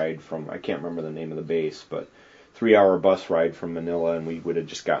bus ride from, I can't remember the name of the base, but 3-hour bus ride from Manila, and we would have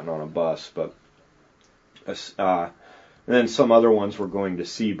just gotten on a bus. But and then some other ones were going to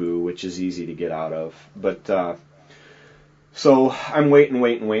Cebu, which is easy to get out of. But so I'm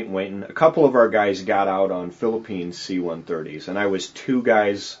waiting. A couple of our guys got out on Philippine C-130s, and I was 2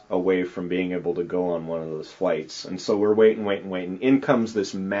 guys away from being able to go on one of those flights. And so we're waiting. In comes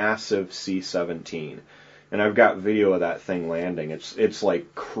this massive C-17, and I've got video of that thing landing. It's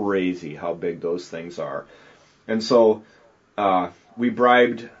crazy how big those things are. And so we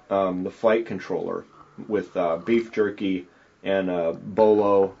bribed the flight controller with beef jerky and a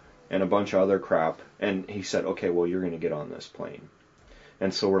bolo and a bunch of other crap. And he said, okay, well, you're going to get on this plane.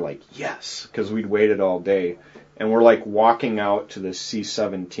 And so we're like, yes, because we'd waited all day. And we're like walking out to this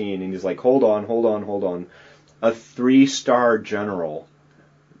C-17, and he's like, hold on. A 3-star general,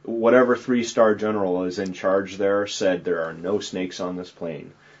 whatever 3-star general is in charge there, said there are no snakes on this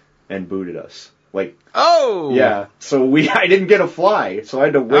plane, and booted us. Like, oh! Yeah, so I didn't get a fly, so I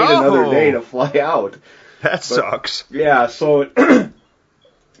had to wait another day to fly out. That sucks. Yeah, so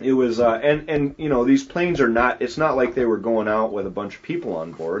it was, and you know, these planes are not, it's not like they were going out with a bunch of people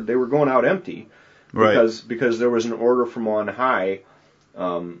on board. They were going out empty. Right. Because there was an order from on high,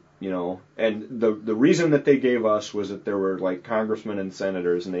 you know, and the reason that they gave us was that there were like congressmen and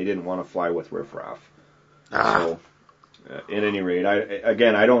senators, and they didn't want to fly with riffraff. So, at any rate,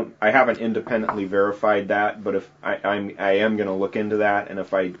 I haven't independently verified that, but if I am going to look into that, and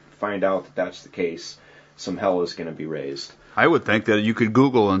if I find out that that's the case, some hell is going to be raised. I would think that you could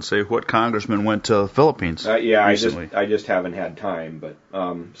Google and say what congressman went to the Philippines. Yeah, recently. I just haven't had time, but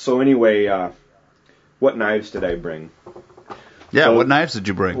so anyway. What knives did I bring? Yeah, so, what knives did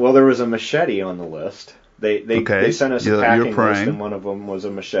you bring? Well, there was a machete on the list. They sent us a packing list, and one of them was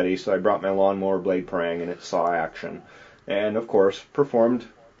a machete, so I brought my lawnmower blade prang, and it saw action. And, of course, performed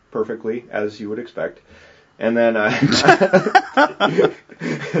perfectly, as you would expect. And then, I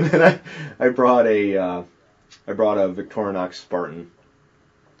brought a Victorinox Spartan,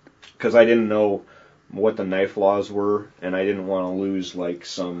 because I didn't know what the knife laws were, and I didn't want to lose, like,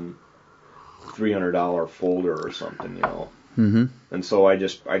 some $300 folder or something, you know. Mm-hmm. And so I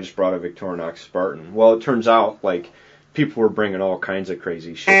just brought a Victorinox Spartan. Well, it turns out, like, people were bringing all kinds of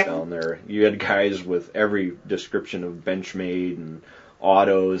crazy shit down there. You had guys with every description of Benchmade and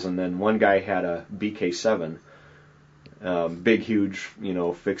autos, and then one guy had a BK7, big, huge, you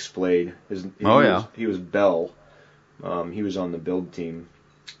know, fixed blade. He was Bell. He was on the build team.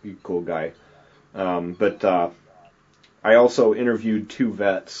 He's a cool guy. But I also interviewed 2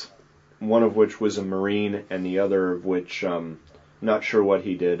 vets. One of which was a Marine, and the other of which, not sure what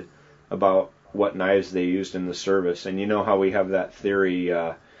he did, about what knives they used in the service. And you know how we have that theory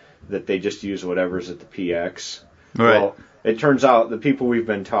that they just use whatever's at the PX? Right. Well, it turns out the people we've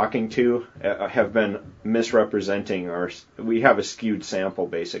been talking to have been misrepresenting we have a skewed sample,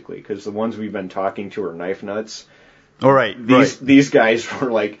 basically, because the ones we've been talking to are knife nuts. All right. These guys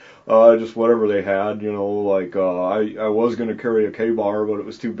were like, just whatever they had, you know, like, I was going to carry a K-bar, but it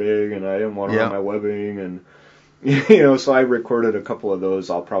was too big, and I didn't want to run my webbing, and, you know, so I recorded a couple of those.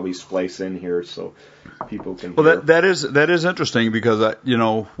 I'll probably splice in here so people can hear. Well, that is interesting, because, you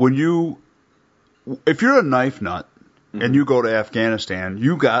know, if you're a knife nut, mm-hmm. and you go to Afghanistan,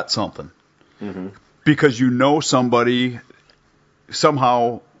 you got something. Mm-hmm. Because you know somebody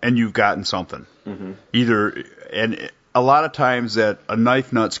somehow, and you've gotten something. Mm-hmm. And a lot of times that a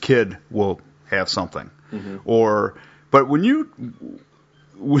knife nut's kid will have something. Mm-hmm. But when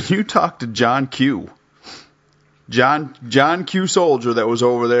you talk to John Q Soldier that was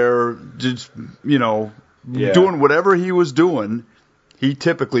over there, just, you know, doing whatever he was doing, he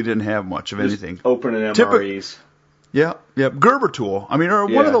typically didn't have much of anything. Just opening MREs. Yeah. Gerber tool. I mean,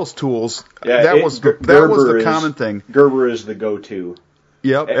 one of those tools. Yeah, that was the common thing. Gerber is the go-to.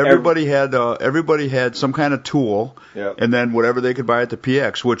 Yep, everybody had some kind of tool, and then whatever they could buy at the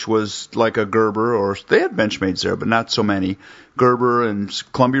PX, which was like a Gerber, or they had Benchmades there, but not so many. Gerber and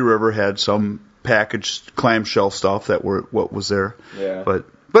Columbia River had some packaged clamshell stuff that were what was there. Yeah. But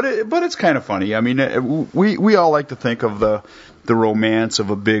it's kind of funny. I mean, we all like to think of the romance of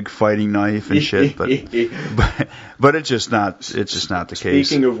a big fighting knife and shit, but it's just not the case.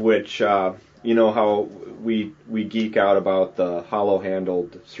 Speaking of which, you know how we geek out about the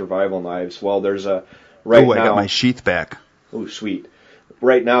hollow-handled survival knives. Well, there's a now. I got my sheath back. Oh, sweet.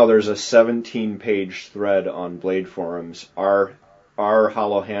 Right now, there's a 17-page thread on Blade Forums. Are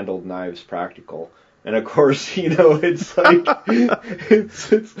hollow-handled knives practical? And of course, you know, it's like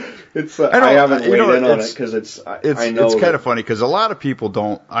it's. I haven't weighed in on it because I know it's kind of funny because a lot of people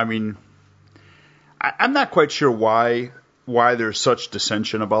don't. I mean, I'm not quite sure why there's such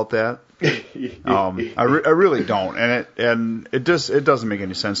dissension about that. I really don't, and it doesn't make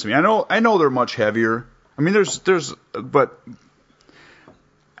any sense to me. I know they're much heavier. I mean, but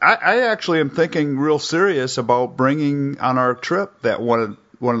I actually am thinking real serious about bringing on our trip that one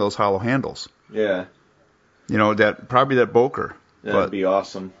of those hollow handles. Yeah. You know, probably that Boker. That'd be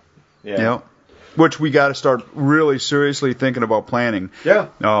awesome. Yeah. You know, which we got to start really seriously thinking about planning. Yeah.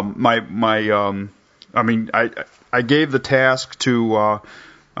 I mean, I gave the task to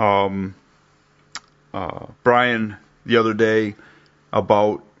Brian the other day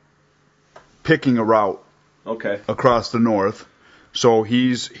about picking a route Okay. across the north. So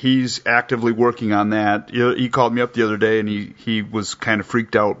he's actively working on that. He called me up the other day, and he was kind of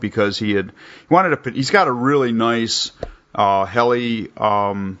freaked out because he's got a really nice heli.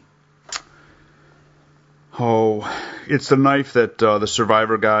 It's the knife that the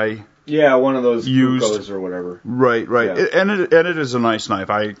Survivor guy. Yeah, one of those used Bucos or whatever. Right. Yeah. And it is a nice knife.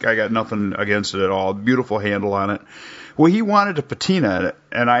 I got nothing against it at all. Beautiful handle on it. Well, he wanted to patina it,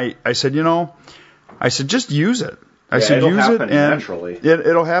 and I said, just use it. I said, it'll use happen it, and naturally.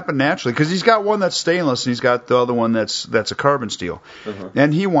 It'll happen naturally because he's got one that's stainless and he's got the other one that's a carbon steel.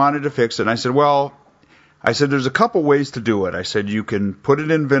 And he wanted to fix it. And I said, there's a couple ways to do it. I said, you can put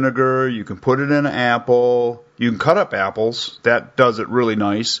it in vinegar, you can put it in an apple, you can cut up apples. That does it really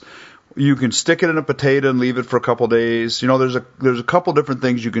nice. You can stick it in a potato and leave it for a couple days. There's a couple different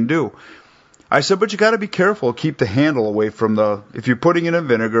things you can do. I said, but you got to be careful. Keep the handle away from if you're putting it in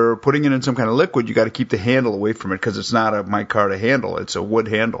vinegar or putting it in some kind of liquid, you got to keep the handle away from it because it's not a micarta handle. It's a wood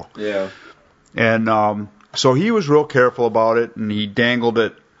handle. Yeah. And so he was real careful about it, and he dangled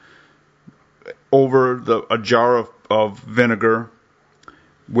it over a jar of vinegar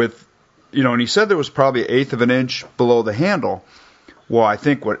with, and he said there was probably 1/8 of an inch below the handle. Well, I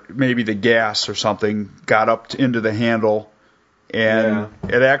think maybe the gas or something got up into the handle, and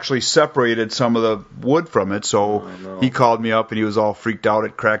it actually separated some of the wood from it. So he called me up, and he was all freaked out.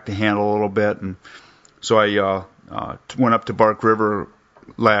 It cracked the handle a little bit, and so I went up to Bark River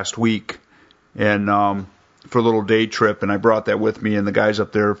last week, and for a little day trip, and I brought that with me, and the guys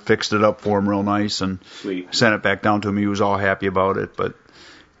up there fixed it up for him real nice, and sent it back down to him. He was all happy about it, but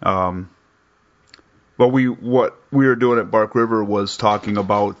what we were doing at Bark River was talking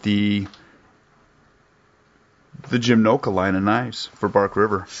about the Gymnoka line of knives for Bark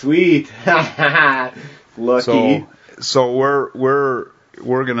River. Sweet. Lucky. So we're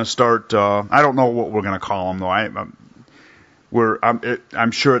gonna start. I don't know what we're gonna call them though.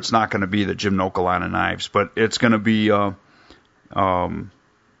 I'm sure it's not going to be the Gymnoka line of knives, but it's going to be. We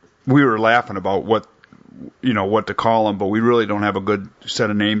were laughing about what to call them, but we really don't have a good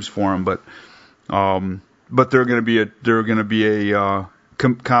set of names for them. But they're going to be a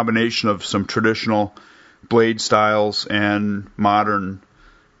combination of some traditional blade styles and modern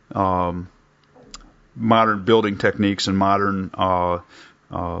building techniques and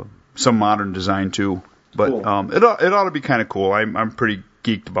some modern design too. But cool. It ought to be kind of cool. I'm pretty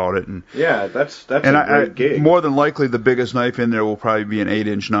geeked about it. And yeah, that's a great gig. More than likely, the biggest knife in there will probably be an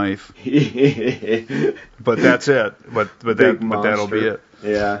 8-inch knife. But that's it. But that'll be it.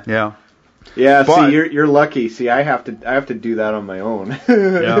 Yeah. Yeah. Yeah. But, see, you're lucky. See, I have to do that on my own.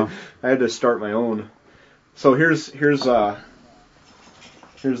 Yeah. I had to start my own. So here's the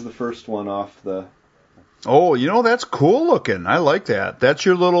first one off the. Oh, that's cool looking. I like that. That's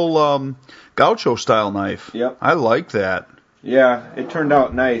your little gaucho style knife. Yep. I like that. Yeah, it turned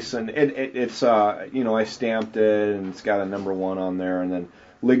out nice, and it's I stamped it, and it's got a number 1 on there, and then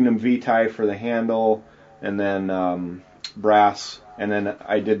lignum vitae for the handle, and then brass, and then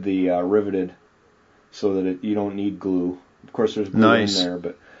I did the riveted, so that you don't need glue. Of course, there's glue in there,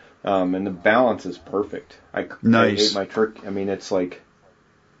 but and the balance is perfect. I hate my trick. I mean, it's like.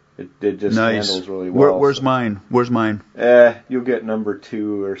 It just handles really well. Where's mine? You'll get number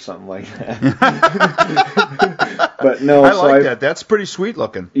 2 or something like that. But no, I like that. That's pretty sweet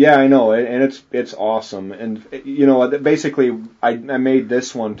looking. Yeah, I know, and it's awesome. And basically, I made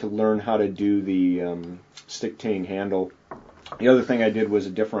this one to learn how to do the stick tang handle. The other thing I did was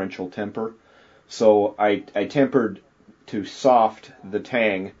a differential temper. So I tempered to soft the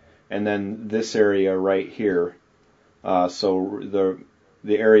tang, and then this area right here. So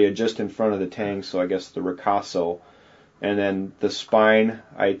the area just in front of the tang, so I guess the ricasso. And then the spine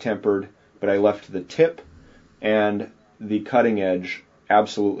I tempered, but I left the tip and the cutting edge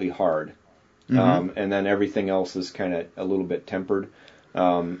absolutely hard. Mm-hmm. And then everything else is kind of a little bit tempered.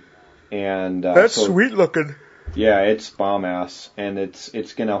 That's sweet looking. Yeah, it's bomb ass, and it's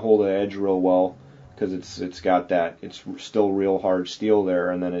going to hold the edge real well because it's got that. It's still real hard steel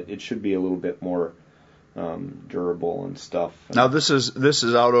there, and then it should be a little bit more durable and stuff. Now this is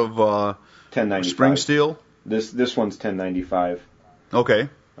out of 1095 spring steel. This one's 1095. Okay.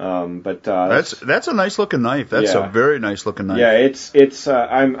 But that's a nice looking knife. That's a very nice looking knife. Yeah, it's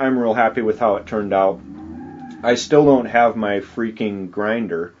I'm real happy with how it turned out. I still don't have my freaking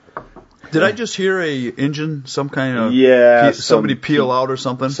grinder. Did I just hear a engine, some kind of somebody peel out or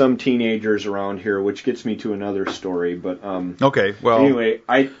something? Some teenagers around here, which gets me to another story. But okay, well anyway,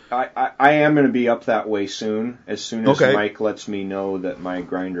 I am going to be up that way soon. As soon as Mike lets me know that my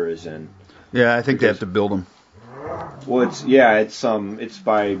grinder is in. Yeah, I think they have to build them. Well, it's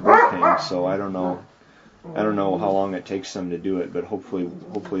by Brookings, so I don't know. I don't know how long it takes them to do it, but hopefully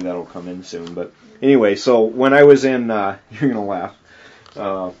that'll come in soon. But anyway, so when I was in, you're gonna laugh,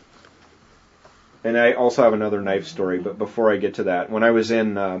 and I also have another knife story. But before I get to that, when I was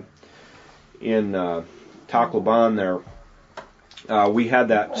in Tacloban there, we had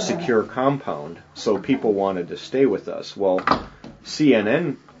that secure compound, so people wanted to stay with us. Well,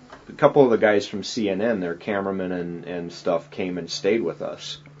 CNN, a couple of the guys from CNN, their cameramen and stuff, came and stayed with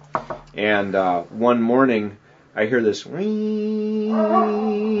us. And one morning, I hear this wee,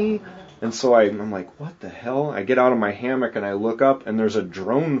 and so I'm like, what the hell? I get out of my hammock and I look up, and there's a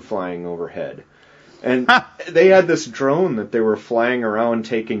drone flying overhead. And they had this drone that they were flying around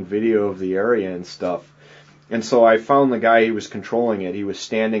taking video of the area and stuff. And so I found the guy who was controlling it. He was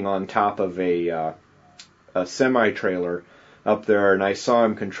standing on top of a semi-trailer up there, and I saw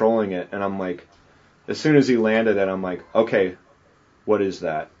him controlling it. And I'm like, as soon as he landed it, I'm like, okay, what is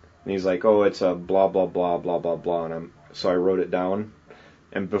that? And he's like, oh, it's a blah, blah, blah, blah, blah, blah. And so I wrote it down.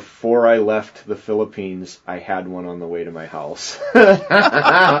 And before I left the Philippines, I had one on the way to my house.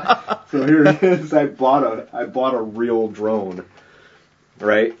 So here it is. I bought a real drone.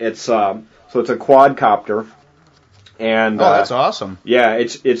 Right? It's so it's a quadcopter. And that's awesome. Yeah,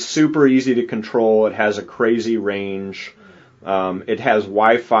 it's super easy to control. It has a crazy range. It has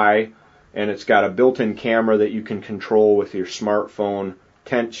Wi-Fi, and it's got a built-in camera that you can control with your smartphone.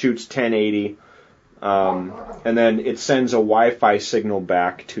 Shoots 1080, and then it sends a Wi-Fi signal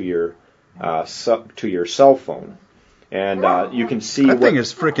back to your cell phone, and you can see that thing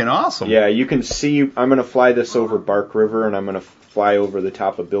is freaking awesome. Yeah, you can see. I'm going to fly this over Bark River, and I'm going to fly over the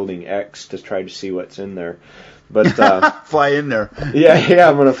top of Building X to try to see what's in there. But fly in there. Yeah,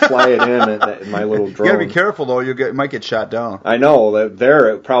 I'm going to fly it in my little drone. You got to be careful though. You might get shot down. I know that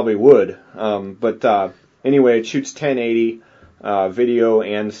there it probably would. But anyway, it shoots 1080. Video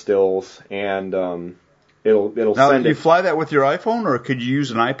and stills, and it'll now, send it. You fly that with your iPhone, or could you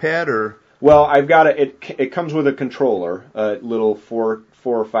use an iPad, or? Well, I've got it comes with a controller, a little 4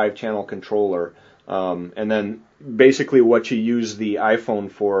 or 5 channel controller, and then basically what you use the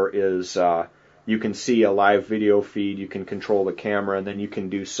iPhone for is you can see a live video feed, you can control the camera, and then you can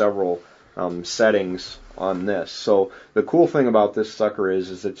do several settings on this. So the cool thing about this sucker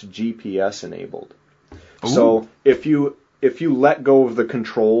is it's GPS enabled. Ooh. So if you let go of the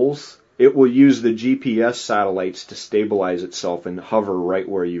controls, it will use the GPS satellites to stabilize itself and hover right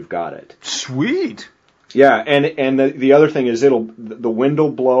where you've got it. Sweet. Yeah, and the other thing is the wind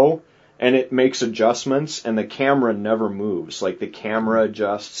will blow and it makes adjustments, and the camera never moves. Like the camera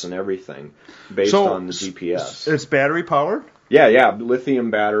adjusts and everything based on the GPS. It's battery powered? Yeah, lithium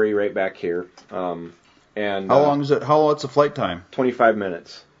battery right back here. And how long is it? What's the flight time? 25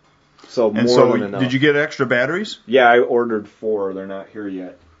 minutes. So and more so than enough. Did you get extra batteries? Yeah, I ordered 4. They're not here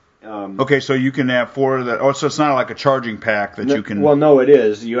yet. Okay, so you can have 4 of that. Oh, so it's not like a charging pack that you can... Well, no, it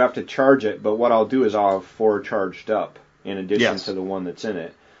is. You have to charge it, but what I'll do is I'll have 4 charged up in addition to the one that's in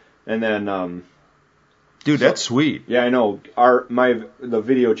it. And then... Dude, that's sweet. Yeah, I know. The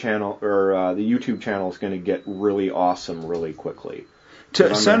video channel, or the YouTube channel is going to get really awesome really quickly.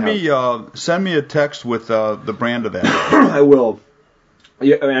 Send me a text with the brand of that. I will.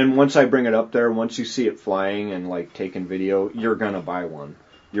 Yeah, and once I bring it up there, once you see it flying and like taking video, you're gonna buy one.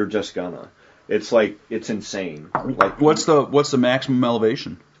 You're just gonna. It's insane. Like what's the maximum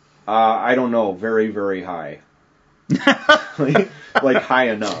elevation? I don't know. Very, very high. like high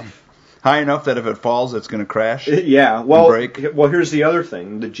enough. High enough that if it falls, it's gonna crash. Yeah. Well, break. Well, here's the other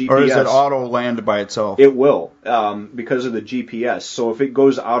thing. The GPS. Or is it auto land by itself? It will, because of the GPS. So if it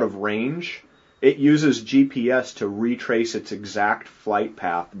goes out of range, it uses GPS to retrace its exact flight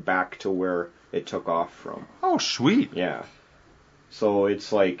path back to where it took off from. Oh, sweet. Yeah. So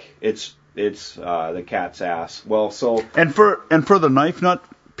it's like it's the cat's ass. Well, so and for the knife nut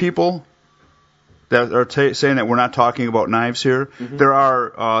people that are saying that we're not talking about knives here, there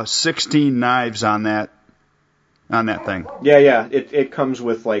are 16 knives on that thing. Yeah. It comes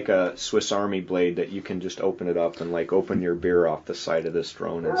with like a Swiss Army blade that you can just open it up and like open your beer off the side of this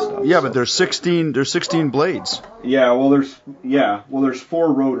drone and stuff. Yeah, but there's 16 blades. Yeah, well there's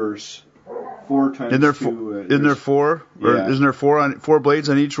 4 rotors. 4 times 2. Isn't there 4? Yeah. Or isn't there 4 blades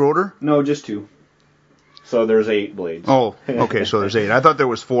on each rotor? No, just 2. So there's 8 blades. Oh, okay, so there's 8. I thought there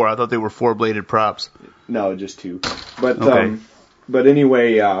was 4. I thought they were 4-bladed props. No, just 2. But okay. But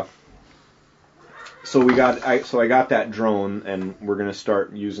anyway, so I got that drone, and we're gonna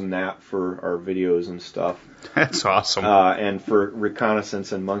start using that for our videos and stuff. That's awesome. And for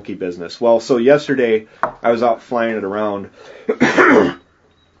reconnaissance and monkey business. Well, so yesterday I was out flying it around,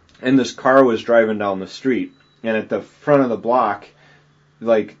 and this car was driving down the street, and at the front of the block,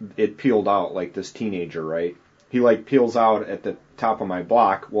 like it peeled out, like this teenager, right? He like peels out at the top of my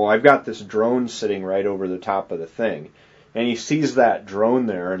block. Well, I've got this drone sitting right over the top of the thing. And he sees that drone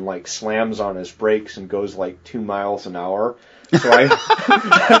there and like slams on his brakes and goes like 2 miles an hour. So I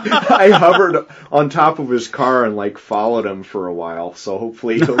I hovered on top of his car and like followed him for a while. So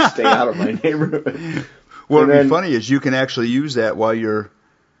hopefully he'll stay out of my neighborhood. What would be funny is you can actually use that while you're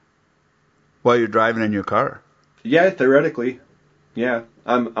driving in your car. Yeah, theoretically. Yeah.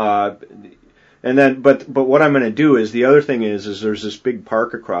 And then, but what I'm going to do is, the other thing is there's this big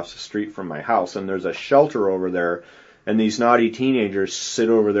park across the street from my house, and there's a shelter over there, and these naughty teenagers sit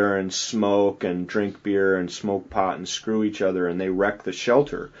over there and smoke and drink beer and smoke pot and screw each other, and they wreck the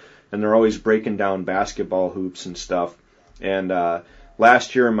shelter. And they're always breaking down basketball hoops and stuff. And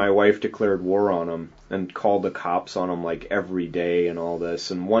last year, my wife declared war on them and called the cops on them like every day and all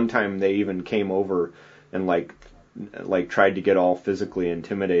this. And one time they even came over and like tried to get all physically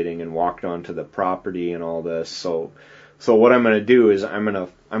intimidating and walked onto the property and all this. So what I'm going to do is I'm going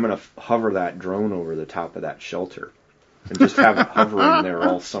to hover that drone over the top of that shelter and just have it hovering there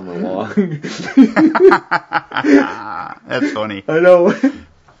all summer long. That's funny. I know.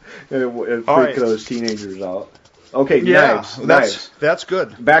 It freak those teenagers out. Okay, yeah, knives. That's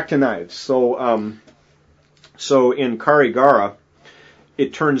good. Back to knives. So in Carigara,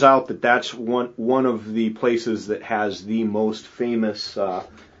 it turns out that that's one of the places that has the most famous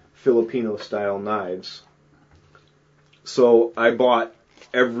Filipino-style knives. So I bought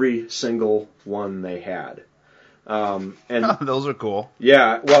every single one they had. And those are cool.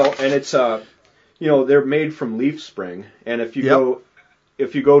 Yeah, well, and it's they're made from leaf spring, and if you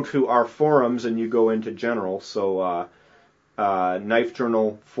go to our forums and you go into general, so Knife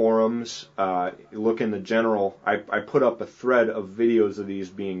Journal forums, look in the general. I put up a thread of videos of these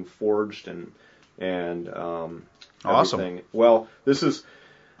being forged and awesome. Everything. Well,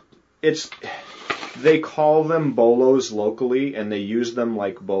 they call them bolos locally, and they use them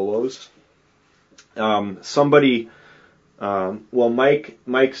like bolos. Mike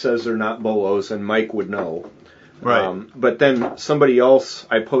says they're not bolos, and Mike would know. Right. But then somebody else,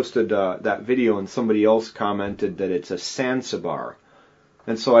 I posted that video, and somebody else commented that it's a Sansabar.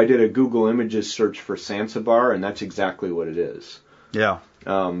 And so I did a Google Images search for Sansabar, and that's exactly what it is. Yeah.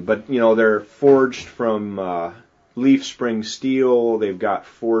 But they're forged from leaf spring steel. They've got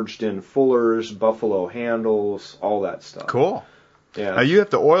forged in fullers, buffalo handles, all that stuff. Cool. Yeah. Now you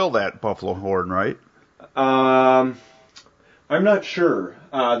have to oil that buffalo horn, right? I'm not sure.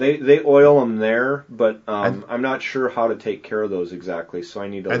 They oil them there, but I'm not sure how to take care of those exactly. So I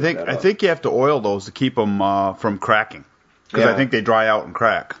need to look that up. I think you have to oil those to keep them from cracking, because I think they dry out and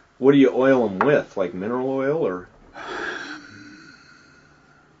crack. What do you oil them with? Like mineral oil or?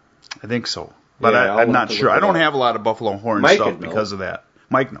 I think so, but I'm not sure. I don't have a lot of buffalo horn stuff because of that.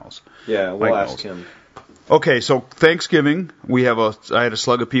 Mike knows. Yeah, we'll ask him. Okay, so Thanksgiving, I had a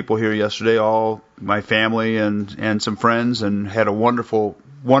slug of people here yesterday, all my family and some friends, and had a wonderful,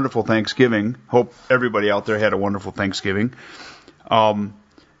 wonderful Thanksgiving. Hope everybody out there had a wonderful Thanksgiving.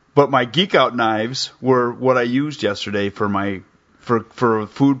 But my Geek Out knives were what I used yesterday for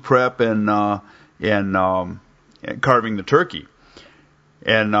food prep and carving the turkey.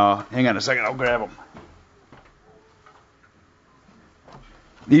 And hang on a second, I'll grab them.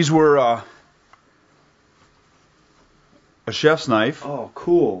 These were a chef's knife. Oh,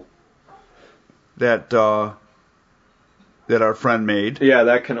 cool. That our friend made. Yeah,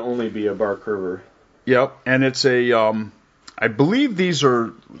 that can only be a Bark River. Yep, and it's I believe these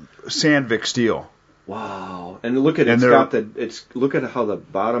are Sandvik steel. Wow. And look at look at how the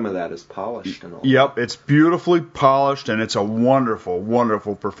bottom of that is polished and all. Yep, it's beautifully polished, and it's a wonderful,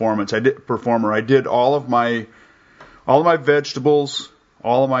 wonderful performance. I did all of my vegetables,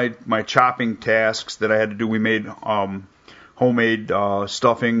 all of my chopping tasks that I had to do. We made homemade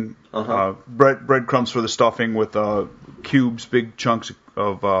stuffing, breadcrumbs for the stuffing with cubes, big chunks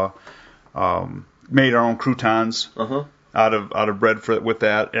of made our own croutons out of bread with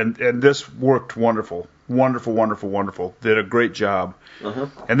that, and this worked wonderful. Did a great job.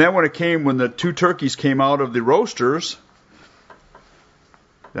 And then when the two turkeys came out of the roasters,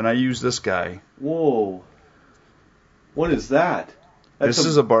 then I used this guy. Whoa! What is that? This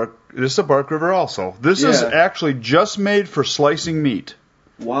is a Bark River also. This is actually just made for slicing meat.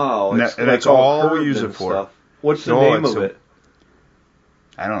 Wow. And that's all we use it for. Stuff. What's the name of it?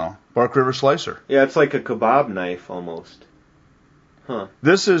 I don't know. Bark River Slicer. Yeah, it's like a kebab knife almost. Huh.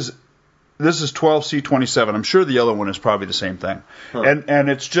 This is 12C27. I'm sure the other one is probably the same thing. Huh.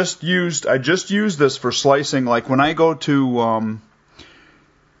 And it's just used. I just use this for slicing. Like when I go to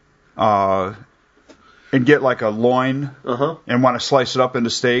and get like a loin and want to slice it up into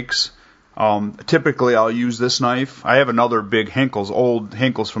steaks, typically I'll use this knife. I have another big Henkel's, old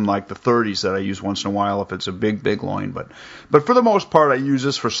Henkel's from like the 30s that I use once in a while if it's a big loin. But for the most part, I use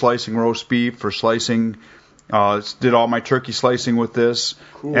this for slicing roast beef, for slicing. Did all my turkey slicing with this,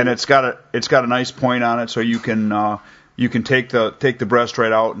 cool. And it's got a nice point on it, so you can take the breast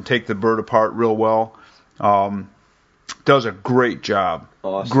right out and take the bird apart real well. Does a great job.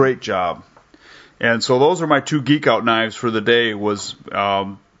 Awesome. Great job. And so those are my 2 geek out knives for the day.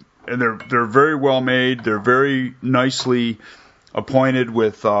 And they're very well made. They're very nicely appointed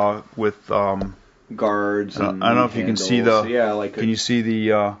with guards. And I don't know if you can see the. Yeah, can you see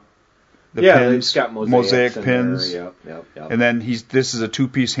the pins? It's got mosaic pins. Yep. And then this is a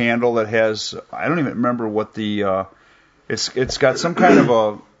 2-piece handle that has, I don't even remember what the it's got some kind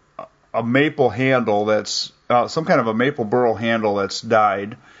of a maple handle that's some kind of a maple burl handle that's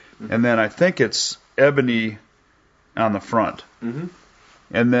dyed, and then I think it's ebony on the front. Mm-hmm.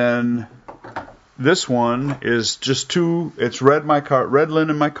 And then this one is just it's red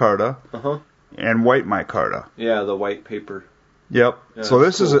linen micarta and white micarta. Yeah, the white paper. Yep. Yeah, so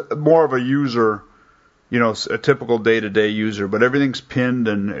this cool. is more of a user, a typical day-to-day user, but everything's pinned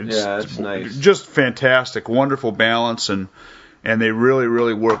and it's nice. Just fantastic, wonderful balance, and they really,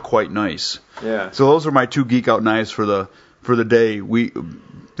 really work quite nice. Yeah. So those are my 2 geek out knives for the day.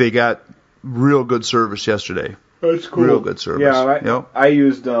 They got real good service yesterday. That's cool. Real good service. Yeah, I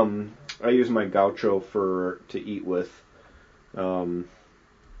used my gaucho to eat with, and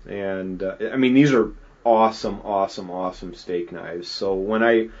I mean these are awesome steak knives. So when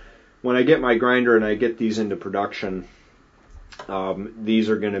I get my grinder and I get these into production, these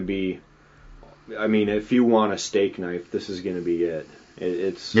are going to be. I mean, if you want a steak knife, this is going to be it.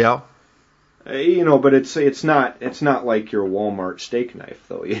 It's but it's not like your Walmart steak knife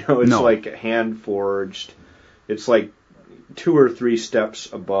though. It's like hand forged. It's like 2 or 3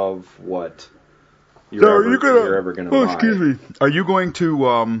 steps above what you're ever going to buy. Excuse me. Are you going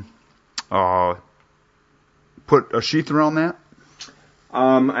to put a sheath around that?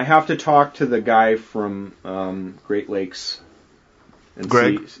 I have to talk to the guy from Great Lakes. And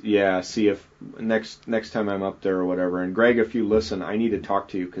Greg? See if next time I'm up there or whatever. And Greg, if you listen, I need to talk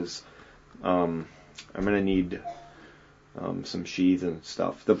to you because I'm going to need some sheath and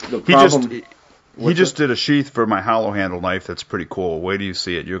stuff. The problem... He just did a sheath for my hollow handle knife that's pretty cool. Wait till you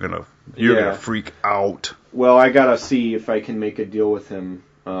see it. You're gonna freak out. Well, I gotta see if I can make a deal with him.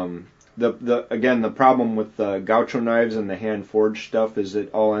 The problem with the gaucho knives and the hand forged stuff is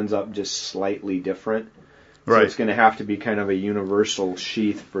it all ends up just slightly different. So right. It's going to have to be kind of a universal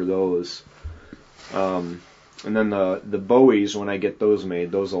sheath for those. And then the Bowies, when I get those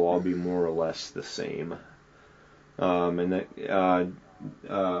made, those will all be more or less the same. And the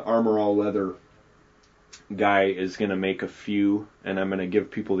Armor All Leather guy is going to make a few, and I'm going to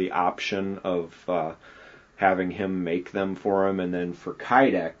give people the option of having him make them for him. And then for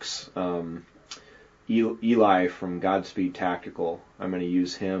Kydex, Eli from Godspeed Tactical, I'm going to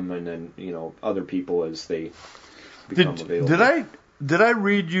use him, and then other people as they become available. Did I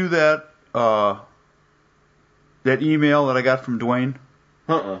read you that email that I got from Dwayne?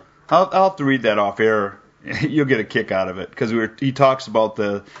 I'll have to read that off air. You'll get a kick out of it because he talks about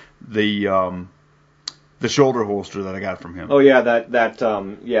the shoulder holster that I got from him. Oh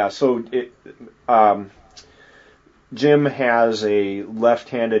yeah, So Jim has a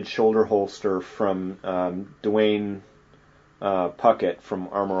left-handed shoulder holster from Dwayne Puckett from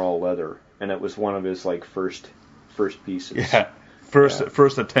Armor All Leather, and it was one of his first pieces. Yeah,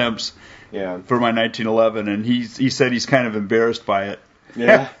 first attempts. Yeah. For my 1911, and he said he's kind of embarrassed by it.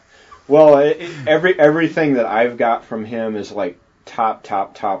 Yeah. Well, everything that I've got from him is like top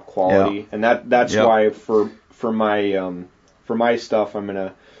quality, and that's why for my stuff I'm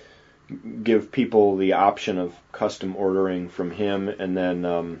gonna give people the option of custom ordering from him, and then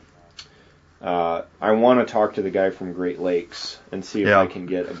I want to talk to the guy from Great Lakes and see if I can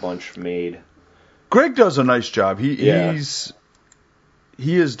get a bunch made. Greg does a nice job. He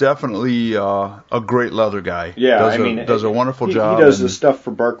is definitely a great leather guy. Yeah, does a wonderful job. He does the stuff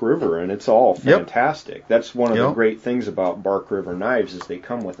for Bark River, and it's all fantastic. Yep. That's one of the great things about Bark River knives is they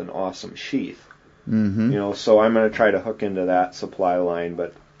come with an awesome sheath. Mm-hmm. So I'm going to try to hook into that supply line,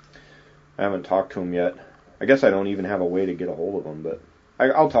 but I haven't talked to him yet. I guess I don't even have a way to get a hold of him, but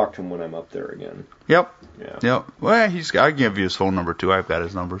I'll talk to him when I'm up there again. Yep. Yeah. Yep. Well, I give you his phone number too. I've got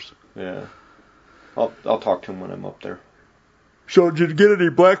his numbers. Yeah. I'll talk to him when I'm up there. So did you get any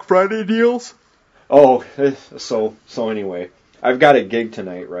Black Friday deals? Oh, so anyway, I've got a gig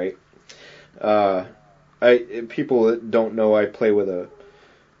tonight, right? People that don't know, I play with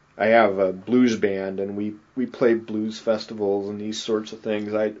I have a blues band, and we play blues festivals and these sorts of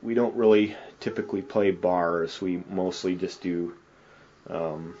things. We don't really typically play bars. We mostly just do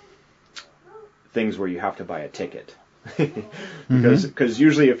things where you have to buy a ticket. Because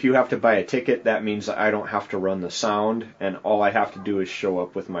usually if you have to buy a ticket, that means that I don't have to run the sound, and all I have to do is show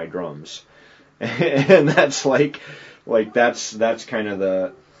up with my drums. And that's that's kind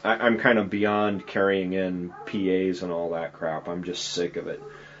of I'm kind of beyond carrying in PAs and all that crap. I'm just sick of it.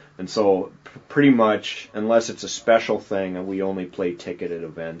 And so pretty much, unless it's a special thing, we only play ticketed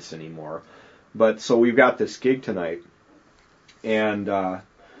events anymore. But so we've got this gig tonight, and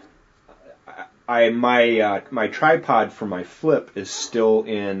my tripod for my flip is still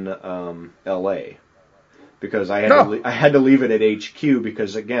in L.A. because I had to leave it at HQ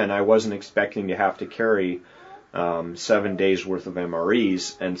because, again, I wasn't expecting to have to carry 7 days worth of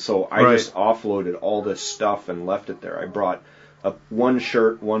MREs, and so I just offloaded all this stuff and left it there. I brought one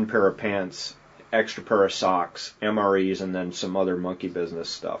shirt, one pair of pants, extra pair of socks, MREs, and then some other monkey business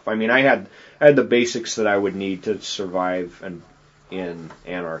stuff. I mean, I had the basics that I would need to survive in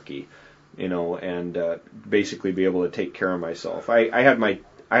anarchy, and basically be able to take care of myself. I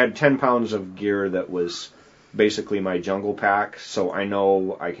had 10 pounds of gear that was basically my jungle pack, so I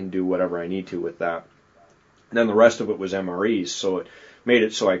know I can do whatever I need to with that. And then the rest of it was MREs, so it made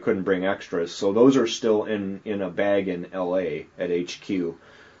it so I couldn't bring extras. So those are still in a bag in LA at HQ,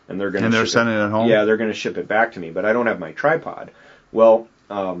 and they're sending it home. Yeah, they're going to ship it back to me, but I don't have my tripod. Well,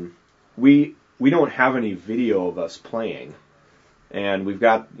 we don't have any video of us playing. And we've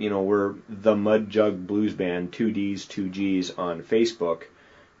got, we're the Mud Jug Blues Band, 2Ds, 2Gs on Facebook.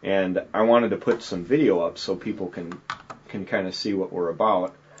 And I wanted to put some video up so people can kind of see what we're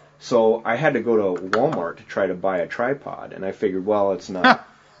about. So I had to go to Walmart to try to buy a tripod. And I figured, well, it's not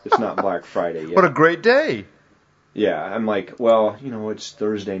Black Friday yet. What a great day. Yeah, I'm like, well, it's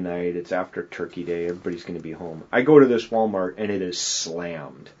Thursday night. It's after Turkey Day. Everybody's going to be home. I go to this Walmart, and it is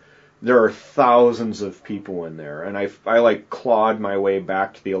slammed. There are thousands of people in there, and I clawed my way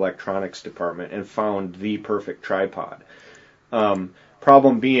back to the electronics department and found the perfect tripod.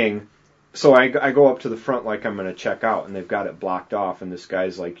 Problem being, so I go up to the front like I'm going to check out, and they've got it blocked off, and this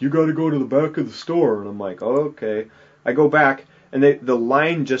guy's like, you got to go to the back of the store, and I'm like, oh, okay. I go back, and the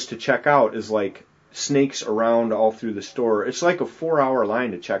line just to check out is like snakes around all through the store. It's like a 4-hour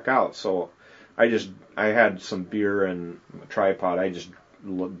line to check out, so I had some beer and a tripod. I just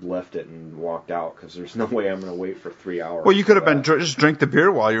left it and walked out because there's no way I'm going to wait for 3 hours. Well, you could have been just drink the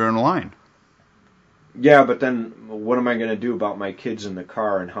beer while you're in line. Yeah, but then what am I going to do about my kids in the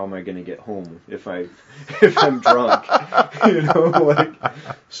car, and how am I going to get home if I'm drunk?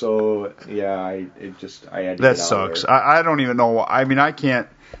 So yeah, I had to that get out sucks. of there. I don't even know. I mean, I can't.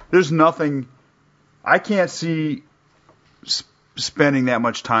 There's nothing. I can't see spending that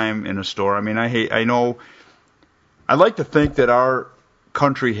much time in a store. I mean, I know. I like to think that our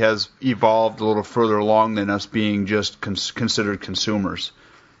country has evolved a little further along than us being just considered consumers.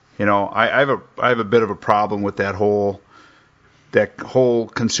 I have a bit of a problem with that whole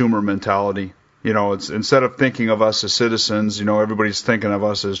consumer mentality. It's instead of thinking of us as citizens, everybody's thinking of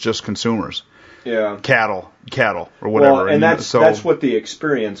us as just consumers. Yeah. Cattle or whatever. Well, and that's what the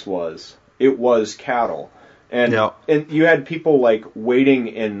experience was. It was cattle. And you had people waiting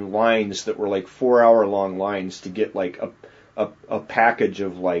in lines that were 4-hour long lines to get a package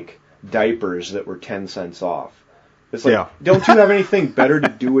of diapers that were 10 cents off. It's don't you have anything better to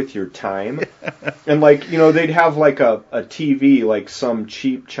do with your time? And they'd have a TV, some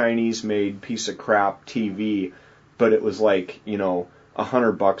cheap Chinese made piece of crap TV, but it was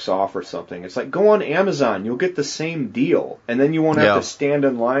 $100 off or something. It's go on Amazon, you'll get the same deal, and then you won't have to stand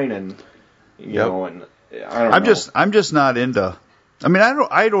in line and and I don't know. I'm just not into. I mean,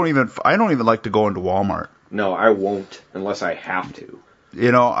 I don't even like to go into Walmart. No, I won't unless I have to.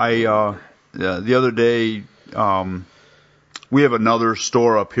 The other day, we have another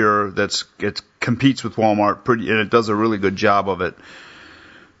store up here it competes with Walmart and it does a really good job of it.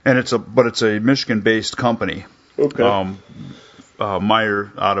 And it's a Michigan-based company. Okay.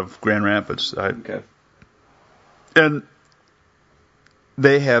 Meyer out of Grand Rapids. Okay. And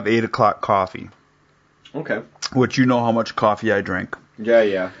they have 8 o'clock coffee. Okay. Which how much coffee I drink.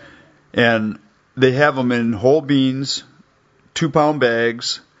 Yeah. And they have them in whole beans, 2-pound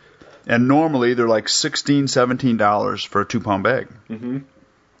bags, and normally they're $16, $17 for a 2-pound bag. Mm-hmm.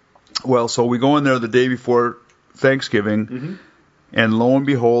 Well, so we go in there the day before Thanksgiving, mm-hmm. and lo and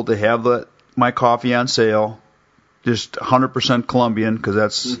behold, they have my coffee on sale, just 100% Colombian, because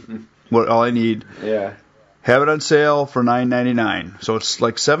that's all I need. Yeah. Have it on sale for $9.99, so it's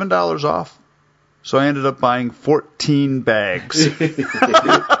 $7 off. So I ended up buying 14 bags.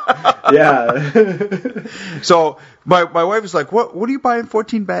 Yeah. So my wife was like, what are you buying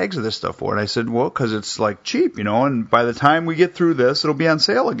 14 bags of this stuff for? And I said, well, because it's like cheap, and by the time we get through this, it'll be on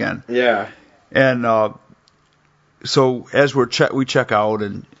sale again. Yeah. And so as we check out,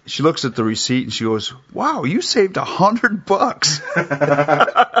 and she looks at the receipt and she goes, wow, you saved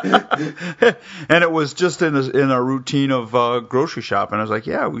 $100. And it was just in a routine of grocery shopping. I was like,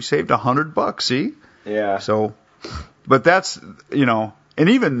 yeah, we saved $100, see? Yeah. So, but that's, and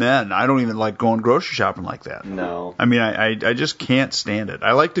even then, I don't even like going grocery shopping like that. No. I mean, I just can't stand it.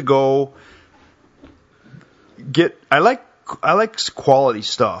 I like to go I like quality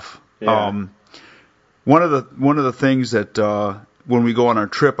stuff. Yeah. One of the things that when we go on our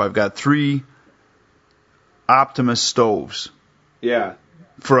trip, I've got 3 Optimus stoves. Yeah.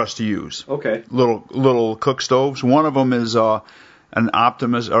 For us to use. Okay. Little cook stoves. One of them is an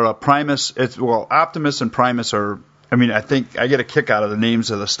Optimus or a Primus. Optimus and Primus are. I mean, I think I get a kick out of the names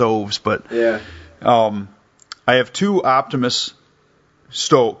of the stoves, but yeah. I have 2 Optimus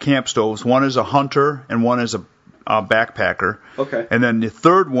camp stoves. One is a hunter and one is a backpacker. Okay. And then the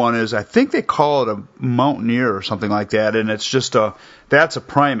third one is, I think they call it a mountaineer or something like that, and it's just that's a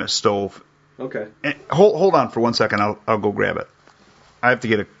Primus stove. Okay. And hold on for 1 second. I'll go grab it. I have to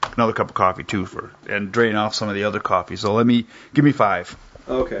get another cup of coffee too and drain off some of the other coffee. So give me 5.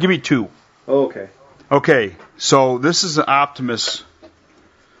 Okay. Give me 2. Okay. Okay. So this is an Optimus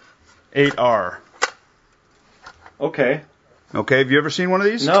 8R. Okay. Okay. Have you ever seen one of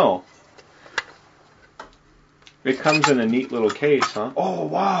these? No. It comes in a neat little case, huh? Oh,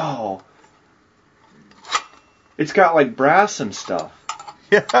 wow. It's got like brass and stuff.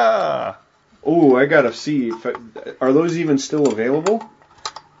 Yeah. Oh, I gotta see. Are those even still available?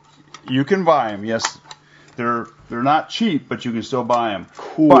 You can buy them, yes. They're not cheap, but you can still buy them.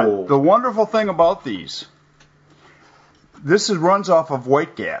 Cool. But the wonderful thing about this runs off of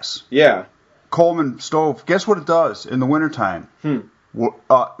white gas. Yeah. Coleman stove. Guess what it does in the wintertime?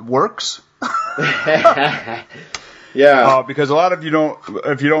 Works. Yeah. Because a lot of you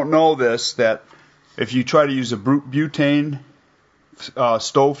if you don't know this, that if you try to use a butane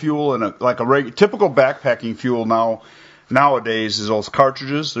stove fuel and typical backpacking fuel nowadays is those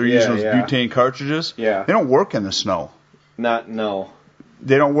cartridges. They're using those butane cartridges. Yeah. They don't work in the snow. No.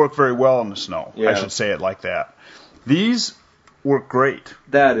 They don't work very well in the snow. Yeah. I should say it like that. These work great.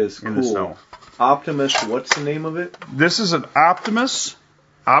 That is cool. In the snow. Optimus, what's the name of it? This is an Optimus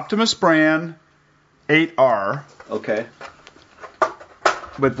brand 8R. Okay.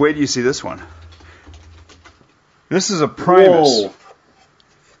 But wait till you see this one. This is a Primus. Whoa.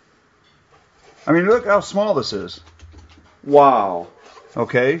 I mean, look how small this is. Wow.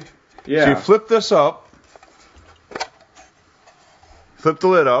 Okay? Yeah. So you flip this up. Flip the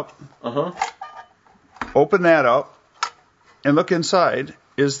lid up. Uh-huh. Open that up. And look inside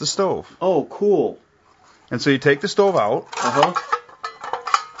is the stove. Oh, cool. And so you take the stove out. Uh-huh.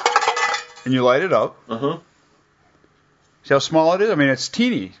 And you light it up. Uh-huh. See how small it is? I mean, it's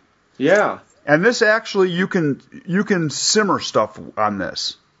teeny. Yeah. And this actually, you can simmer stuff on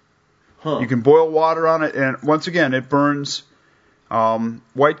this. Huh. You can boil water on it, and once again, it burns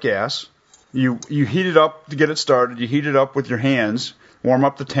white gas. You heat it up to get it started. You heat it up with your hands, warm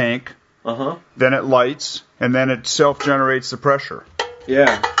up the tank. Uh-huh. Then it lights, and then it self-generates the pressure.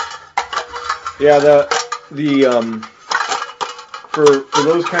 Yeah. Yeah, for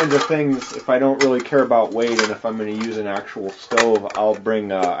those kinds of things, if I don't really care about weight and if I'm going to use an actual stove, I'll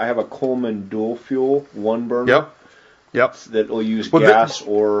bring, I have a Coleman dual fuel, one burner. Yep. That will use gas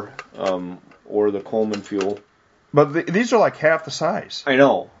or the Coleman fuel. But these are like half the size. I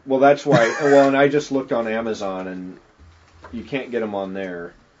know. Well, that's why, and I just looked on Amazon and you can't get them on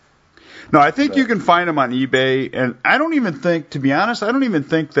there. No, I think you can find them on eBay, and I don't even think, to be honest,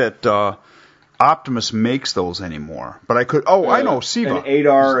 that Optimus makes those anymore. But I could. Oh, I know, Seva. An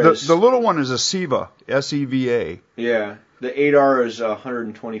 8R is the little one is a Seva, SEVA. Yeah, the 8R is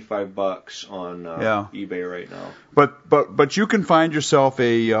 $125 on eBay right now. But you can find yourself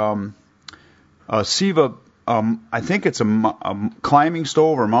a Seva. I think it's a climbing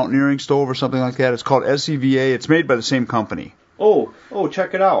stove or mountaineering stove or something like that. It's called SEVA. It's made by the same company. Oh,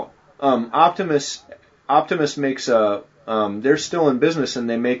 check it out. Optimus makes a. They're still in business and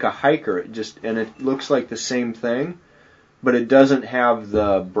they make a hiker. It looks like the same thing, but it doesn't have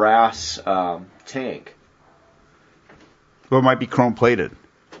the brass tank. Well, it might be chrome plated.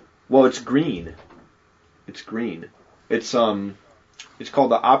 Well, it's green. It's green. It's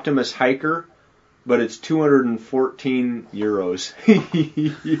called the Optimus Hiker, but it's 214 euros.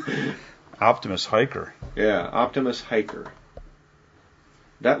 Optimus Hiker. Yeah, Optimus Hiker.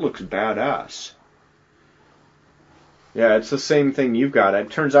 That looks badass. Yeah, it's the same thing you've got.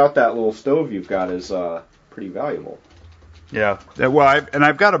 It turns out that little stove you've got is pretty valuable. Yeah. Well,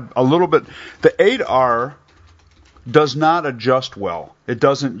 I've got a little bit. The 8R does not adjust well. It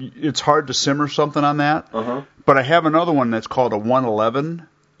doesn't. It's hard to simmer something on that. But I have another one that's called a 111.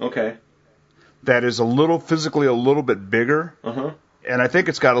 Okay. That is physically a little bit bigger. And I think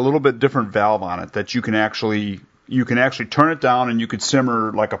it's got a little bit different valve on it that you can actually turn it down and you could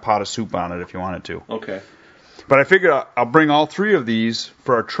simmer like a pot of soup on it if you wanted to. Okay. But I figured I'll bring all 3 of these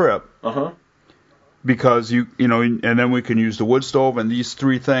for our trip. Because and then we can use the wood stove and these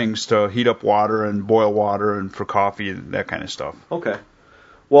 3 things to heat up water and boil water and for coffee and that kind of stuff. Okay.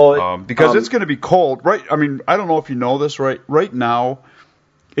 Well, because it's going to be cold, right? I mean, I don't know if you know this, right? Right now,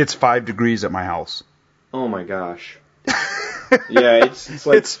 it's 5 degrees at my house. Oh my gosh. Yeah, it's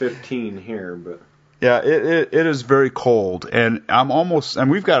like 15 here, but. Yeah, it is very cold, and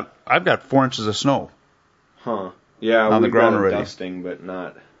I've got 4 inches of snow. Huh. Yeah, on the ground already. Dusting, but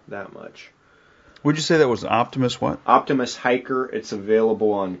not that much. Would you say that was an Optimus what? Optimus Hiker. It's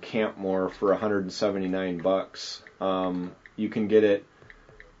available on Campmore for $179. You can get it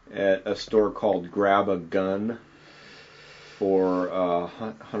at a store called Grab a Gun for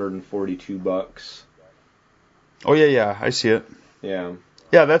 $142. Oh yeah, I see it. Yeah.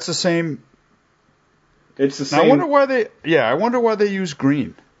 Yeah, that's the same. It's the same. Now, I wonder why they use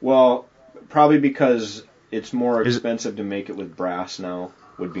green. Well, probably because it's more expensive to make it with brass now.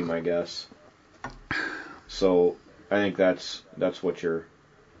 Would be my guess. So I think that's what you're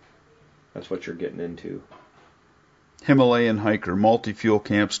getting into. Himalayan Hiker multi-fuel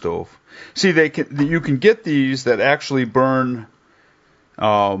camp stove. See, you can get these that actually burn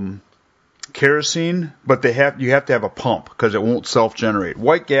kerosene, but you have to have a pump because it won't self-generate.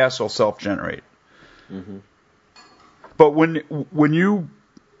 White gas will self-generate. But when you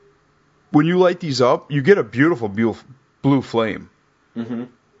light these up, you get a beautiful blue flame.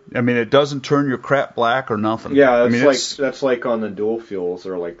 I mean, it doesn't turn your crap black or nothing. Yeah, that's like on the dual fuels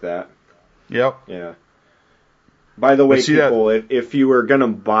or like that. Yep. Yeah. By the way, people, if you were going to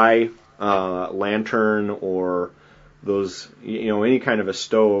buy lantern or those, any kind of a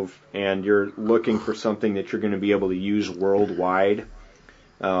stove, and you're looking for something that you're going to be able to use worldwide,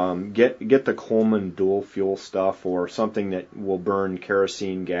 get the Coleman dual fuel stuff or something that will burn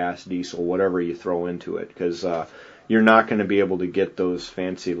kerosene, gas, diesel, whatever you throw into it, because you're not going to be able to get those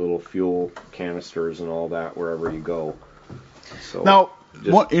fancy little fuel canisters and all that wherever you go. So now,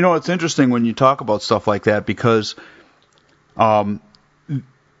 it's interesting when you talk about stuff like that because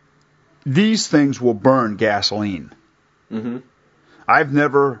these things will burn gasoline. I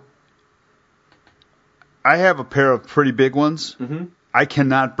have a pair of pretty big ones. I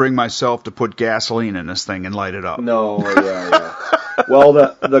cannot bring myself to put gasoline in this thing and light it up. No, yeah. Well,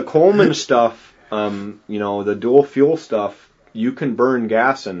 the Coleman stuff, the dual fuel stuff, you can burn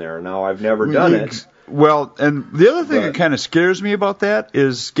gas in there. Now, I've never done it. Well, and the other thing that kind of scares me about that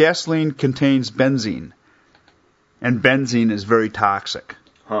is gasoline contains benzene. And benzene is very toxic.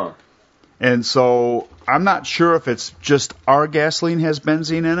 Huh. And so I'm not sure if it's just our gasoline has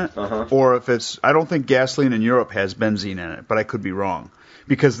benzene in it, or if I don't think gasoline in Europe has benzene in it, but I could be wrong.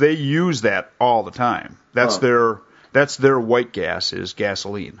 Because they use that all the time. That's their white gas is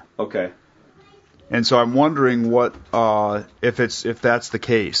gasoline. Okay. And so I'm wondering if that's the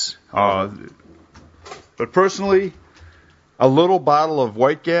case. But personally, a little bottle of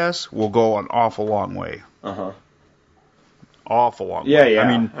white gas will go an awful long way. Awful long way.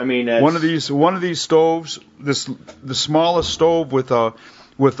 Yeah. I mean, one of these stoves, the smallest stove with a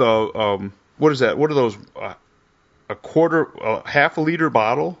what is that? What are those? Half a liter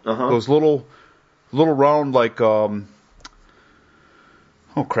bottle. Those little round like oh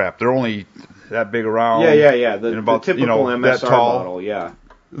crap, they're only that big around. Yeah. The typical MSR bottle. Yeah.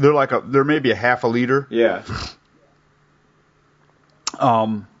 They're maybe a half a liter. Yeah.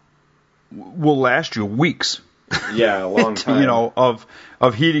 Will last you weeks. Yeah, a long time.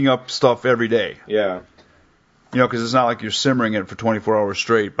 Of heating up stuff every day. Yeah. Because it's not like you're simmering it for 24 hours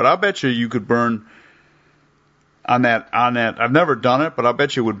straight. But I bet you could burn on that. I've never done it, but I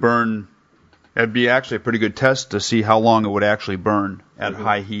bet you it would burn. It'd be actually a pretty good test to see how long it would actually burn at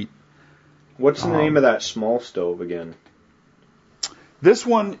high heat. What's the name of that small stove again? This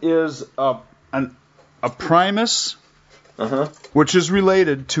one is a Primus, which is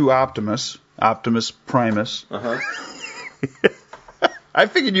related to Optimus Primus. I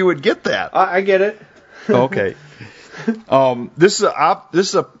figured you would get that. I get it. Okay. This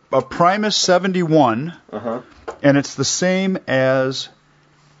is a Primus 71, and it's the same as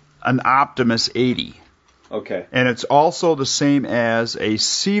an Optimus 80. Okay. And it's also the same as a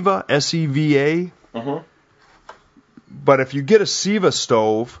SEVA, SEVA, but if you get a Siva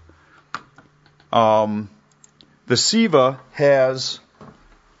stove, the Siva has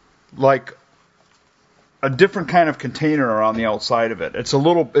like a different kind of container around the outside of it.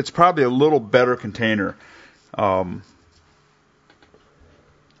 It's probably a little better container, a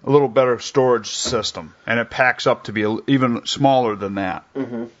little better storage system, and it packs up to be even smaller than that.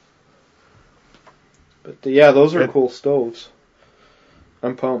 Mm-hmm. But those are cool stoves.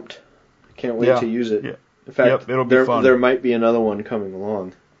 I'm pumped. I can't wait to use it. Yeah. In fact, it'll be fun. There might be another one coming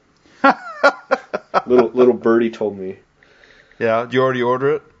along. little birdie told me. Yeah, did you already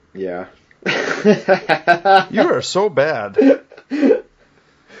order it? Yeah. You are so bad.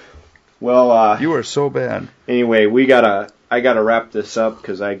 Well, you are so bad. Anyway, I gotta wrap this up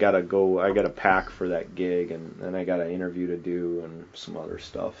because I gotta go. I gotta pack for that gig, and then I got an interview to do and some other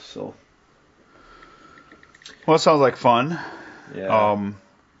stuff. So. Well, it sounds like fun. Yeah.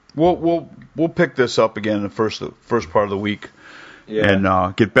 We'll pick this up again in the first part of the week. Yeah.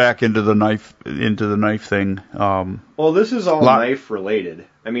 And get back into the knife thing. Well, this is all knife related.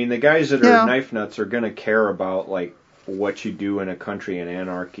 I mean, the guys that are knife nuts are going to care about like what you do in a country and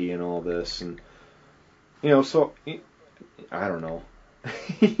anarchy and all this, and so I don't know.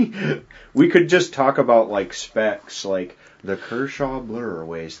 We could just talk about like specs, like the Kershaw Blur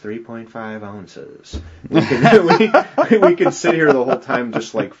weighs 3.5 ounces. We could sit here the whole time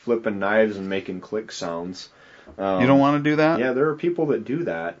just like flipping knives and making click sounds. You don't want to do that? Yeah, there are people that do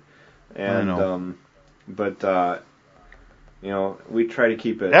that, and I know. But we try to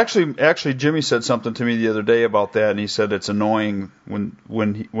keep it. Actually, Jimmy said something to me the other day about that, and he said it's annoying when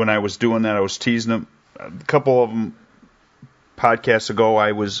I was doing that. I was teasing him. A couple of them podcasts ago,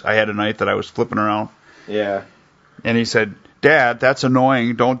 I had a knife that I was flipping around. Yeah. And he said, "Dad, that's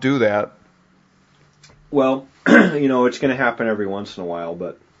annoying. Don't do that." Well, it's going to happen every once in a while,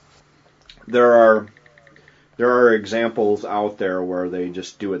 but there are examples out there where they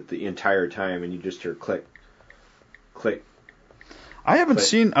just do it the entire time, and you just hear click, click. I haven't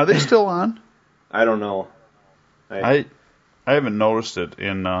seen. Are they still on? I don't know. I haven't noticed it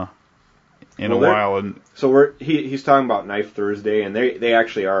in a while. And so he's talking about Knife Thursday, and they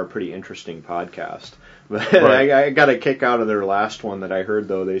actually are a pretty interesting podcast. But right. I got a kick out of their last one that I heard,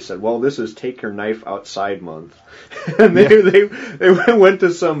 though. They said, well, this is Take Your Knife Outside month. And they went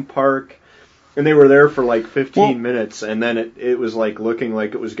to some park, and they were there for like 15 minutes, and then it was like looking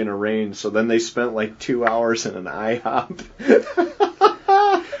like it was going to rain, so then they spent like 2 hours in an IHOP.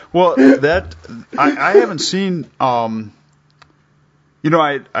 Well, I haven't seen,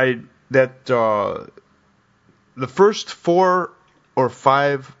 the first 4 or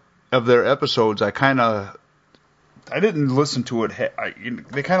 5 of their episodes, I didn't listen to it.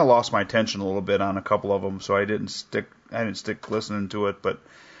 They kind of lost my attention a little bit on a couple of them, so I didn't stick listening to it. But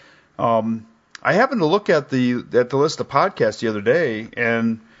I happened to look at the list of podcasts the other day,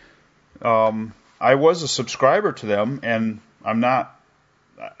 and I was a subscriber to them, and I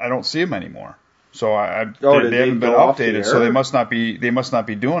don't see them anymore. So they haven't been updated, so they must not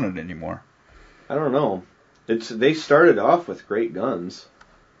be doing it anymore. I don't know. They started off with great guns.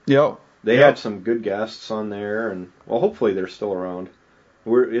 Yep. They had some good guests on there, and well, hopefully they're still around.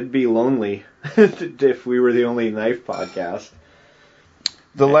 It'd be lonely if we were the only knife podcast.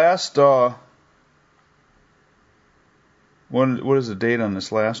 The last what is the date on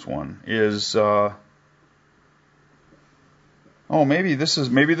this last one? Is maybe this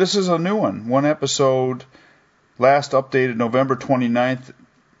is a new one. One episode last updated November 29th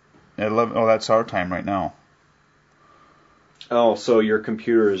at 11. Oh, that's our time right now. Oh, so your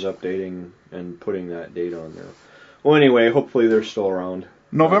computer is updating and putting that date on there. Well, anyway, hopefully they're still around.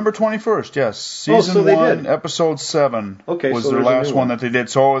 November 21st, yes. Season 1, episode 7 was their last one that they did.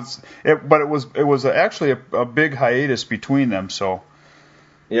 So it was actually a big hiatus between them. So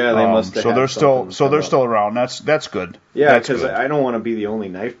yeah, they must have. So they're still around. That's good. Yeah, because I don't want to be the only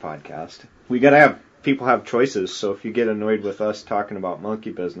knife podcast. We gotta have people have choices. So if you get annoyed with us talking about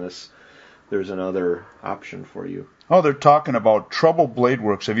monkey business, there's another option for you. Oh, they're talking about Trouble Blade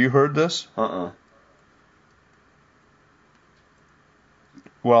Works. Have you heard this?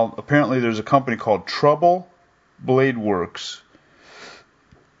 Well, apparently there's a company called Trouble Blade Works,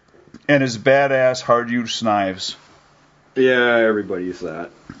 and it's badass hard-use knives. Yeah, everybody's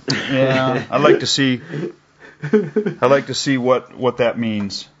that. Yeah, I'd like to see what that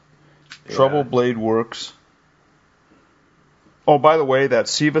means. Yeah. Trouble Blade Works. Oh, by the way, that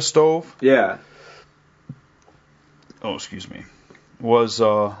Siva stove. Yeah. Oh, excuse me. Was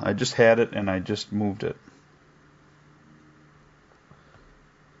I just had it and I just moved it.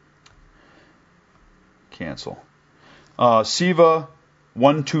 Cancel. Siva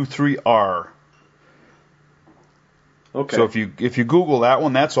 123R. Okay. So if you Google that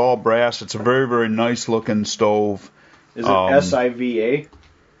one, that's all brass. It's a very, very nice looking stove. Is it SIVA?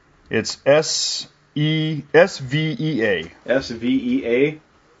 It's SVEA. SVEA.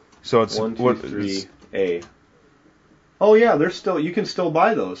 So it's 1, 2, 3 A. Oh yeah, you can still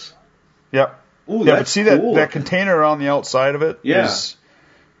buy those. Yep. Ooh, yeah, that's but see cool. that container around the outside of it is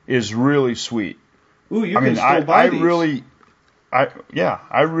really sweet. Ooh, you can still buy these.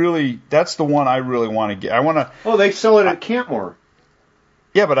 I really, that's the one I really want to get. Oh, they sell it at Campmore.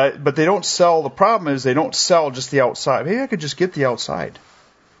 Yeah, but they don't sell. The problem is they don't sell just the outside. Maybe I could just get the outside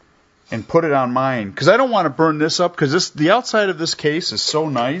and put it on mine, because I don't want to burn this up, because the outside of this case is so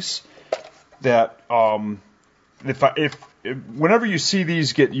nice that whenever you see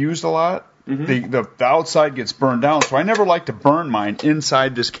these get used a lot, the outside gets burned down. So I never like to burn mine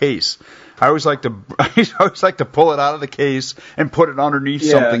inside this case. I always like to pull it out of the case and put it underneath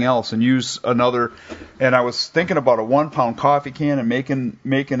something else and use another. And I was thinking about a 1 pound coffee can and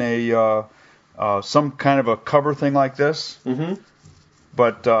making a some kind of a cover thing like this. Mm-hmm.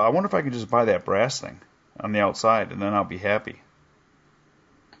 But I wonder if I could just buy that brass thing on the outside, and then I'll be happy.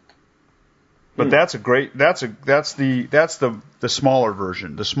 But that's the smaller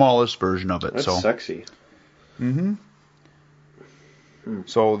version, the smallest version of it. That's sexy. Mm-hmm.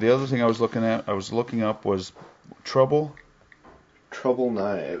 So the other thing I was looking up was Trouble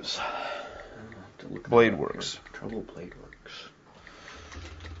Knives. Blade Works. Trouble Blade Works.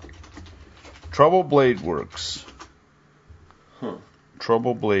 Trouble Blade Works. Huh.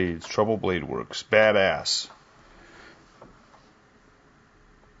 Trouble Blade Works. Badass.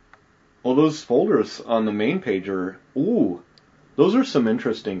 Well, those folders on the main page those are some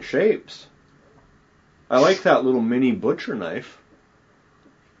interesting shapes. I like that little mini butcher knife.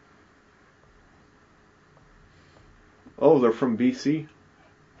 Oh, they're from BC.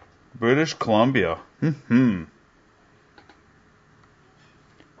 British Columbia. Mm-hmm.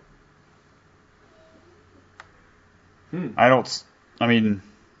 I mean,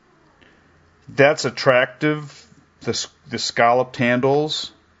 that's attractive, the scalloped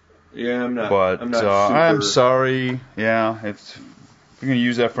handles. Yeah, I'm not. But I'm not I'm sorry. Yeah, if you're going to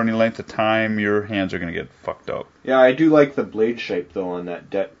use that for any length of time, your hands are going to get fucked up. Yeah, I do like the blade shape, though, on that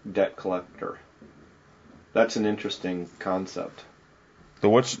debt collector. That's an interesting concept. The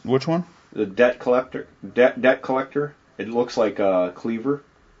which one? The debt collector. Debt collector. It looks like a cleaver.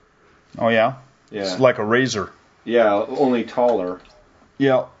 Oh, yeah? Yeah. It's like a razor. Yeah, only taller.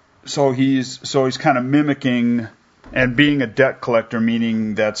 Yeah. So he's kind of mimicking and being a debt collector,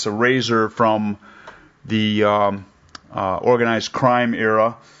 meaning that's a razor from the organized crime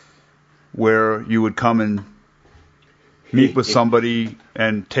era, where you would come and meet with somebody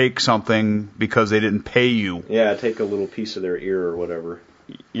and take something because they didn't pay you. Yeah, take a little piece of their ear or whatever.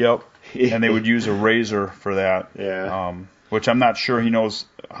 Yep. And they would use a razor for that. Yeah. Which I'm not sure he knows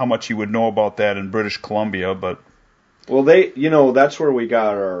how much he would know about that in British Columbia, but... Well, that's where we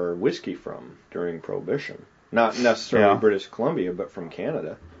got our whiskey from during Prohibition. Not necessarily British Columbia, but from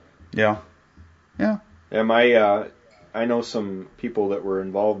Canada. Yeah. Yeah. And I know some people that were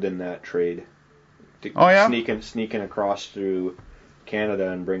involved in that trade. Oh, yeah? Sneaking across through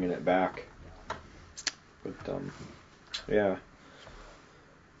Canada and bringing it back. But, yeah.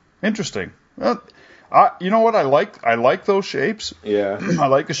 Interesting. Well, you know what I like? I like those shapes. Yeah. I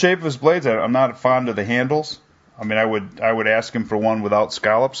like the shape of his blades. I'm not fond of the handles. I mean, I would ask him for one without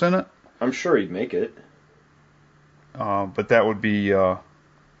scallops in it. I'm sure he'd make it. But that would be it.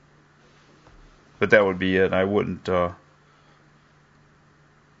 I wouldn't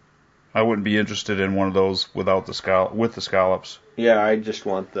be interested in one of those without with the scallops. Yeah, I just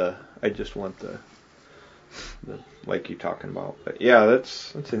want the like you're talking about. But yeah,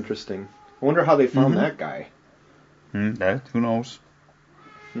 that's interesting. I wonder how they found that guy. Who knows?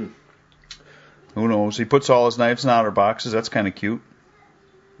 Who knows? He puts all his knives in outer boxes. That's kind of cute.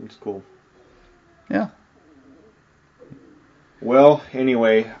 That's cool. Yeah. Well,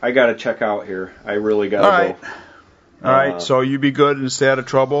 anyway, I got to check out here. I really got to go. All right, so you be good and stay out of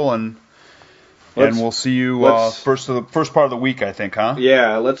trouble, and we'll see you first part of the week, I think, huh?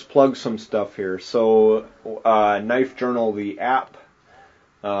 Yeah, let's plug some stuff here. So, Knife Journal, the app,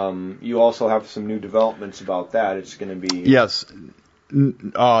 you also have some new developments about that. It's going to be... Yes.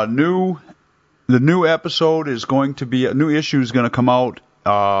 The new episode is going to be... A new issue is going to come out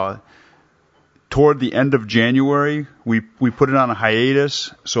toward the end of January. We put it on a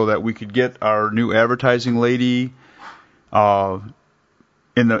hiatus so that we could get our new advertising lady in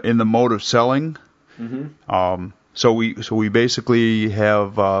the mode of selling. Mm-hmm. So we basically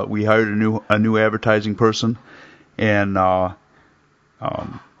have we hired a new advertising person, and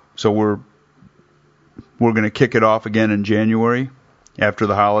so we're going to kick it off again in January after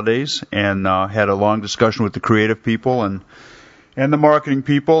the holidays, and had a long discussion with the creative people and the marketing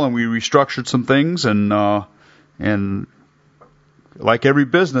people, and we restructured some things, and like every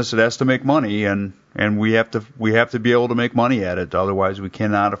business, it has to make money, and we have to be able to make money at it. Otherwise, we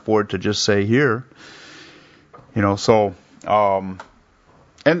cannot afford to just say here, So, and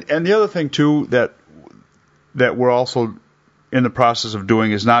the other thing too that we're also in the process of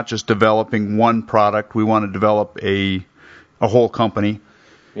doing is not just developing one product. We want to develop a whole company,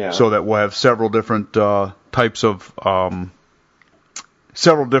 so that we'll have several different types of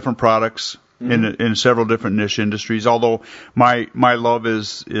several different products in several different niche industries. Although my love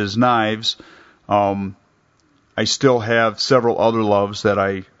is knives, I still have several other loves that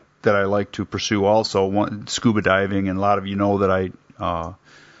I like to pursue also. One, scuba diving, and a lot of you know that I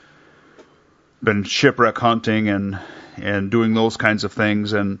been shipwreck hunting and doing those kinds of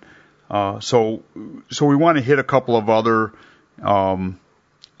things, and so we want to hit a couple of other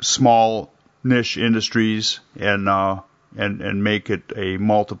small niche industries and make it a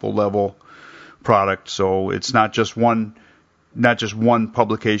multiple level product. So it's not just one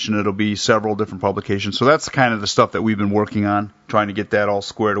publication, it'll be several different publications. So that's kind of the stuff that we've been working on, trying to get that all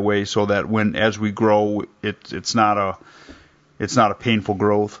squared away so that as we grow, it's not a painful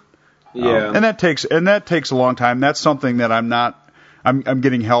growth. Yeah. And that takes a long time. That's something that I'm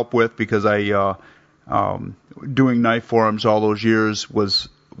getting help with, because I doing knife forums all those years was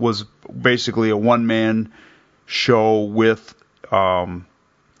basically a one-man show with a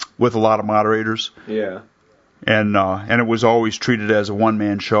lot of moderators. Yeah. And it was always treated as a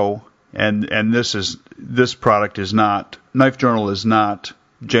one-man show. And this product is not, Knife Journal is not,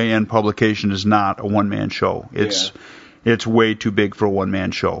 JN Publication is not a one-man show. It's way too big for a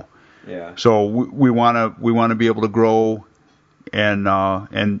one-man show. Yeah. So we want to be able to grow, and now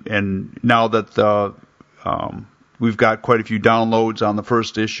that we've got quite a few downloads on the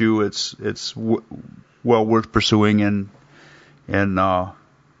first issue, it's well worth pursuing and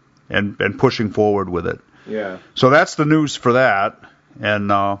pushing forward with it. Yeah. So that's the news for that, and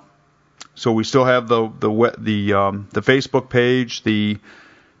so we still have the Facebook page, the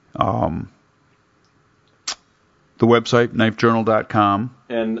website knifejournal.com.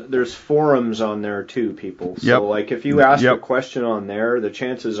 And there's forums on there too, people. So like if you ask a question on there, the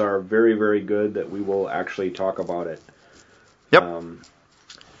chances are very, very good that we will actually talk about it.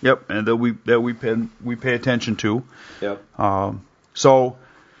 Yep. And that we pay attention to. Yep. So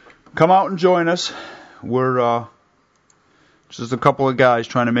come out and join us. We're just a couple of guys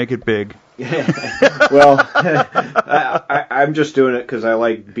trying to make it big. Well, I'm just doing it because I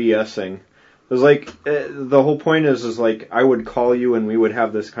like BSing. It was like the whole point is like I would call you and we would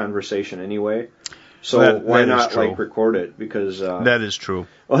have this conversation anyway. So why not like record it? Because that is true.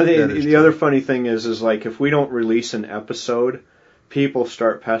 Well, the other funny thing is like if we don't release an episode, people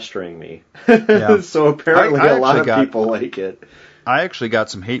start pestering me. Yeah. So apparently a lot of people like it. I actually got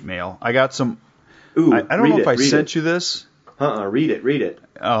some hate mail. I got some. Ooh, I don't know if I sent you this. Read it.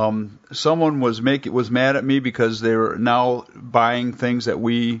 Someone was mad at me because they were now buying things that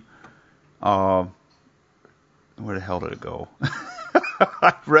we. Where the hell did it go?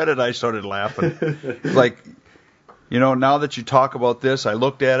 I read it. I started laughing. Like, now that you talk about this, I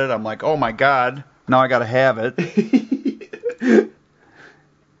looked at it. I'm like, oh my God! Now I got to have it.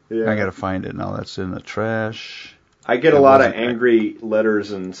 Yeah. I got to find it now. That's in the trash. I get a lot of angry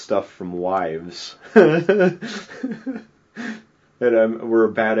letters and stuff from wives that we're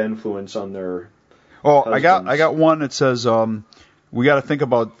a bad influence on their. Oh, husbands. I got one that says we got to think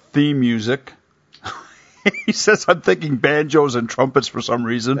about theme music. He says I'm thinking banjos and trumpets for some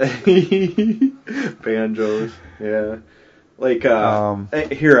reason. Banjos, yeah. Like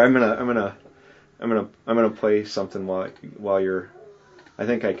here, I'm gonna play something while you're. I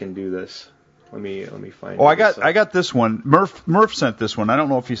think I can do this. Let me find. Oh, I got this one. Murph sent this one. I don't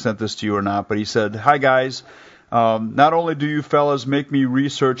know if he sent this to you or not, but he said, "Hi guys, not only do you fellas make me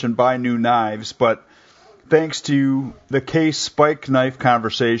research and buy new knives, but thanks to the Case Spike knife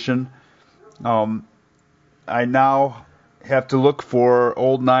conversation, I now have to look for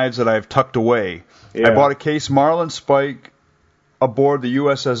old knives that I've tucked away. Yeah. I bought a Case Marlin Spike aboard the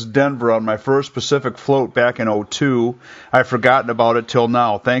USS Denver on my first Pacific float back in 2002. I've forgotten about it till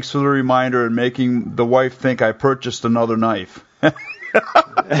now. Thanks for the reminder and making the wife think I purchased another knife."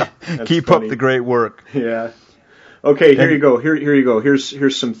 Keep funny. Up the great work. Yeah. Okay, here you go. Here you go.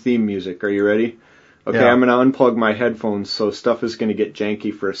 Here's some theme music. Are you ready? Okay, yeah. I'm going to unplug my headphones, so stuff is going to get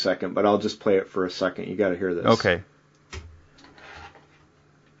janky for a second, but I'll just play it for a second. You got to hear this. Okay.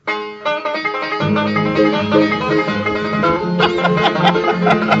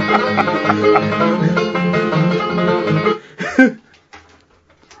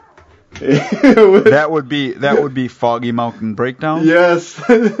 That would be Foggy Mountain Breakdown. Yes,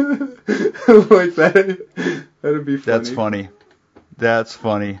 like that. That'd be funny. That's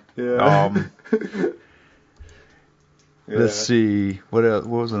funny. Yeah. Let's see. What else?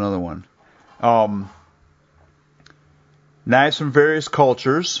 What was another one? Knives from various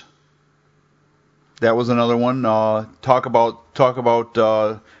cultures. That was another one. Talk about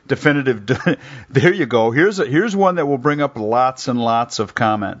definitive. There you go. Here's one that will bring up lots and lots of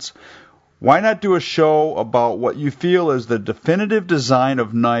comments. Why not do a show about what you feel is the definitive design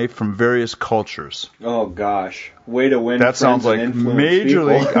of knife from various cultures? Oh gosh, way to win. That sounds like major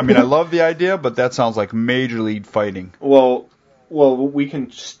league. I mean, I love the idea, but that sounds like major league fighting. Well, we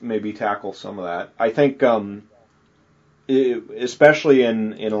can maybe tackle some of that. I think, especially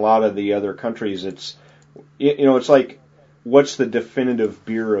in a lot of the other countries, it's like, what's the definitive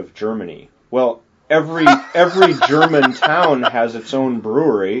beer of Germany? Well, every German town has its own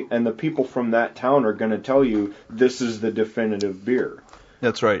brewery, and the people from that town are going to tell you this is the definitive beer.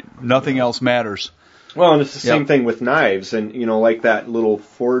 That's right. Nothing else matters. Well, and it's the same thing with knives, and like that little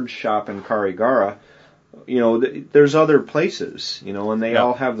forge shop in Carigara. There's other places, and they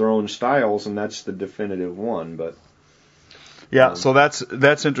all have their own styles, and that's the definitive one. But so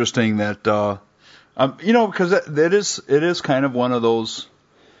that's interesting that because it is kind of one of those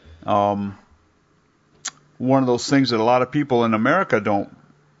things that a lot of people in America don't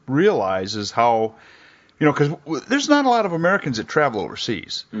realize is how, because there's not a lot of Americans that travel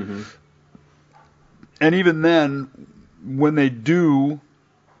overseas. Mm-hmm. And even then, when they do,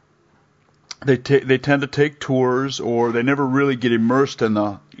 they tend to take tours, or they never really get immersed in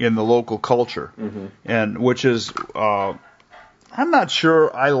the local culture. Mm-hmm. And which is, I'm not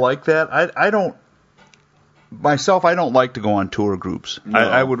sure I like that. I don't like to go on tour groups. No.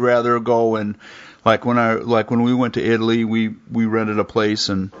 I would rather go and when we went to Italy, we rented a place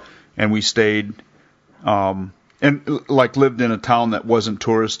and we stayed, and lived in a town that wasn't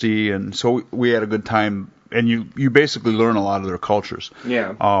touristy, and so we had a good time. And you basically learn a lot of their cultures.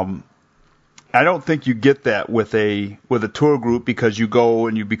 Yeah. I don't think you get that with a tour group, because you go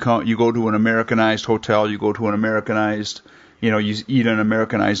and you go to an Americanized hotel, you go to an Americanized, you eat an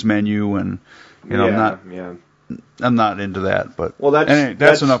Americanized menu, and I'm not into that. But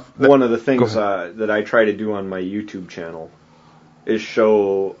that's enough. One of the things that I try to do on my YouTube channel is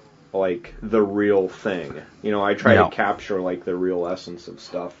show like the real thing. I try to capture like the real essence of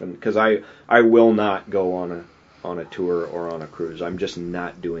stuff, and because I will not go on a tour or on a cruise. I'm just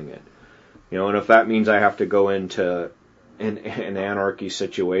not doing it. And if that means I have to go into an anarchy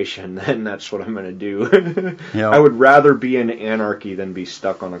situation, then that's what I'm going to do. I would rather be in anarchy than be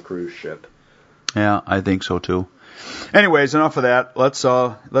stuck on a cruise ship. Yeah, I think so too. Anyways, enough of that. Let's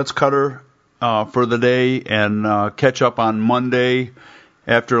cut her for the day and catch up on Monday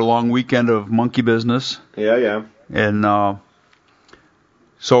after a long weekend of monkey business. Yeah. And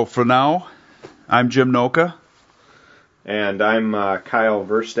so for now, I'm Jim Noka. And I'm Kyle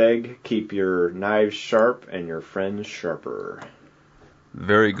Versteg. Keep your knives sharp and your friends sharper.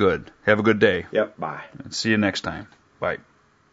 Very good. Have a good day. Yep, bye. See you next time. Bye.